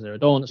Horizon Zero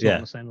Dawn. It's not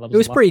on the same level. It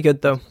was pretty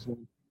good though.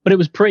 But it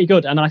was pretty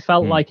good, and I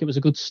felt like it was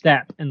a good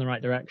step in the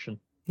right direction.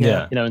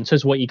 Yeah. You know, in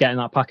terms of what you get in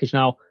that package.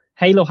 Now,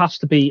 Halo has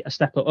to be a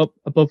step up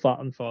above that,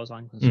 as far as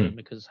I'm concerned,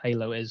 because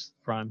Halo is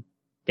the prime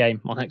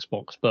game on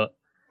Xbox. But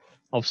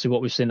obviously,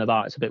 what we've seen of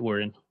that, it's a bit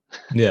worrying.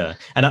 Yeah,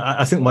 and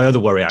I think my other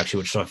worry, actually,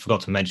 which I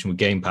forgot to mention with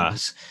Game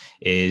Pass,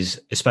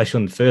 is especially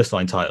on the first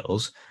line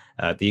titles.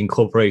 The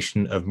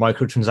incorporation of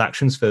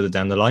microtransactions further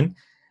down the line.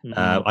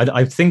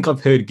 I think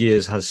I've heard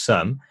Gears has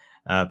some,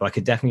 but I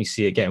could definitely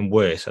see it getting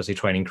worse as they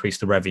try and increase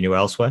the revenue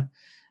elsewhere.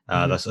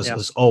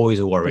 That's always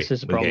a worry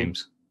with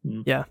games.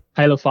 Yeah,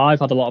 Halo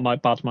 5 had a lot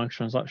of bad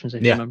microtransactions,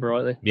 if you remember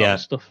rightly.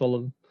 Stuff full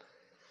of them.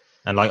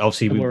 And like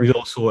obviously we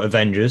all saw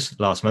Avengers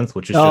last month,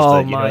 which is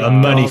just a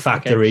money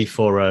factory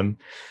for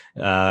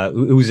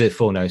who was it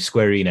for now?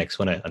 Square Enix,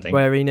 wasn't it? I think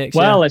Square Enix.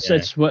 Well,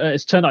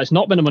 it's turned out it's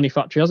not been a money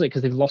factory, has it?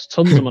 Because they've lost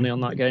tons of money on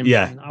that game.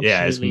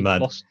 It's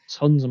mad. Lost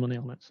tons of money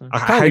on it. So.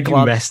 How do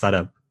you mess that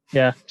up?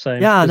 Yeah,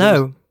 same. Yeah, I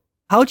know.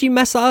 How do you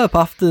mess that up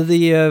after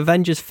the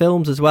Avengers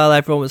films as well?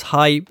 Everyone was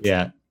hyped.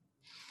 Yeah,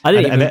 I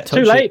didn't even touch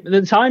too late. it.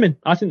 The timing.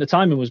 I think the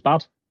timing was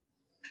bad.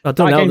 I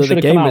don't know that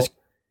the game was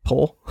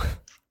poor.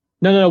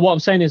 No. What I'm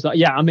saying is that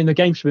the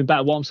game should have been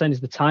better. What I'm saying is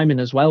the timing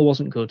as well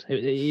wasn't good.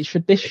 This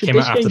game should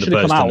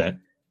have come out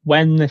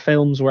when the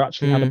films were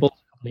actually had a buzz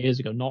a couple of years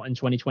ago, not in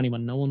 2020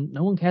 when no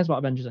one cares about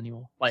Avengers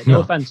anymore. Like, no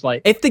offense,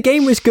 like if the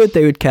game was good,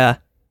 they would care.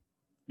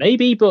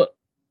 Maybe, but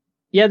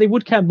they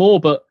would care more.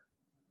 But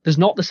there's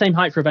not the same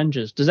hype for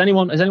Avengers. Is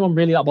anyone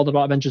really that bothered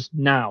about Avengers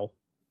now?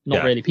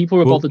 Not really. People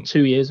were bothered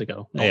 2 years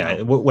ago.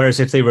 Now. Whereas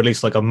if they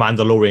released like a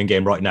Mandalorian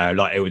game right now,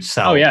 like it would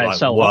sell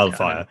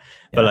wildfire.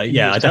 But I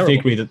definitely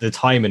agree that the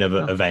timing of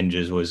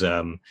Avengers was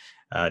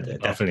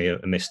definitely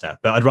a misstep.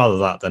 But I'd rather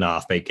that than a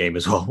half-baked game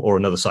as well, or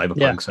another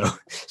Cyberpunk. So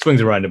swings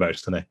and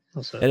roundabouts today.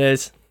 It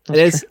is.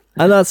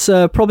 And that's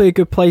probably a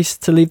good place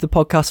to leave the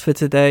podcast for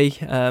today.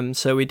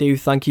 So we do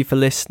thank you for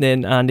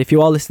listening. And if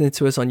you are listening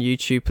to us on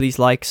YouTube, please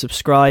like,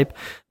 subscribe,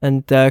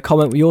 and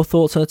comment with your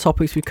thoughts on the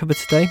topics we covered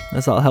today,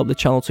 as that'll help the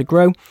channel to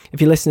grow.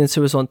 If you're listening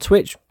to us on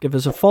Twitch, give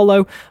us a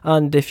follow.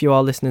 And if you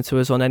are listening to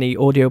us on any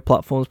audio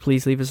platforms,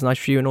 please leave us a nice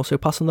review and also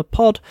pass on the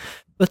pod.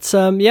 But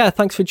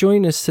thanks for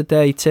joining us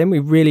today, Tim. We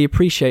really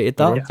appreciated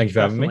that. Thank you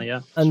for having me.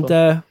 Yeah,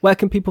 and where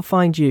can people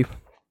find you?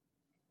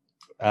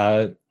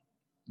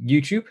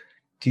 YouTube.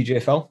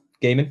 TJFL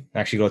Gaming.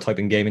 Actually, got to type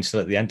in gaming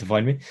still at the end to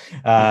find me.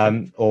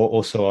 Or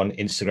also on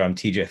Instagram,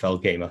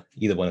 TJFL Gamer.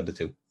 Either one of the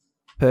two.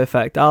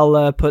 Perfect.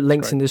 I'll put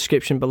links in the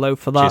description below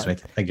for that. Cheers, mate.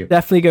 Thank you.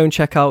 Definitely go and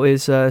check out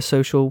his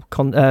social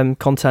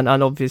content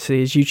and obviously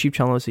his YouTube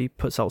channel, as he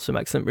puts out some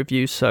excellent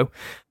reviews. So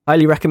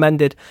highly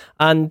recommended.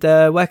 And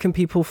where can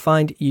people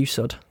find you,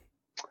 Sud?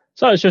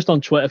 So it's just on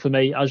Twitter for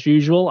me, as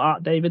usual,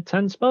 at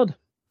David10Spud.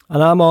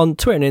 And I'm on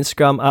Twitter and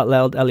Instagram at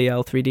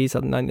LEL3Ds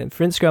at 99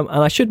 for Instagram.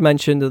 And I should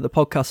mention that the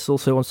podcast is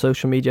also on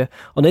social media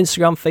on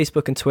Instagram,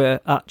 Facebook, and Twitter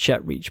at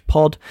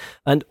ChetReachPod.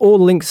 And all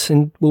the links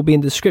will be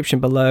in the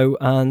description below.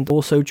 And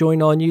also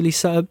join our newly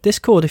set up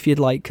Discord if you'd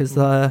like, because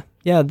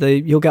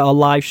you'll get our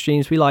live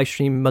streams. We live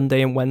stream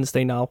Monday and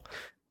Wednesday now.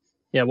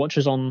 Yeah, watch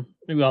us on.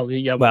 It's on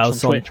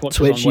Twitch. Watch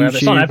Twitch, us on YouTube.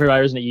 It's on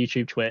everywhere, isn't it?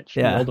 YouTube, Twitch,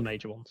 all the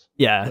major ones.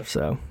 Yeah,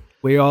 so.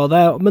 We are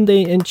there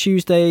Monday and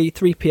Tuesday,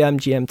 3 p.m.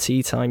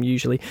 GMT time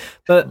usually.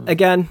 But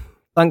again,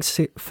 thanks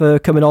for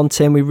coming on,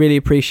 Tim. We really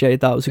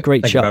appreciate that. It was a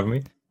great chat. Thank you for having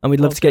me. And we'd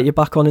love to get you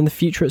back on in the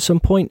future at some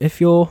point if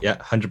you're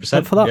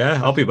 100% for that. Yeah,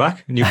 I'll be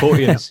back.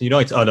 Newportians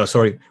unite. Oh no,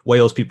 sorry,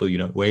 Wales people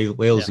unite.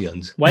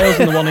 Walesians. Wales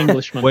and the one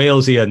Englishman.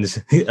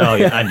 Walesians. Oh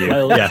yeah, and you.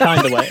 Wales, yeah,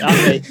 kind of way.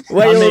 And me.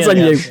 Wales and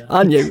you. Yeah.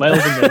 And you. Wales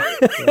and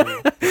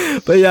me.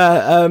 But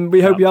yeah,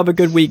 we hope you have a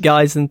good week,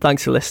 guys, and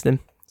thanks for listening.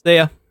 See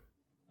ya.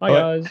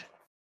 Bye,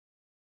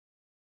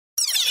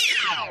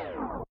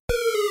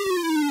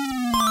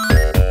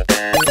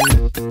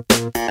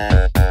 guys.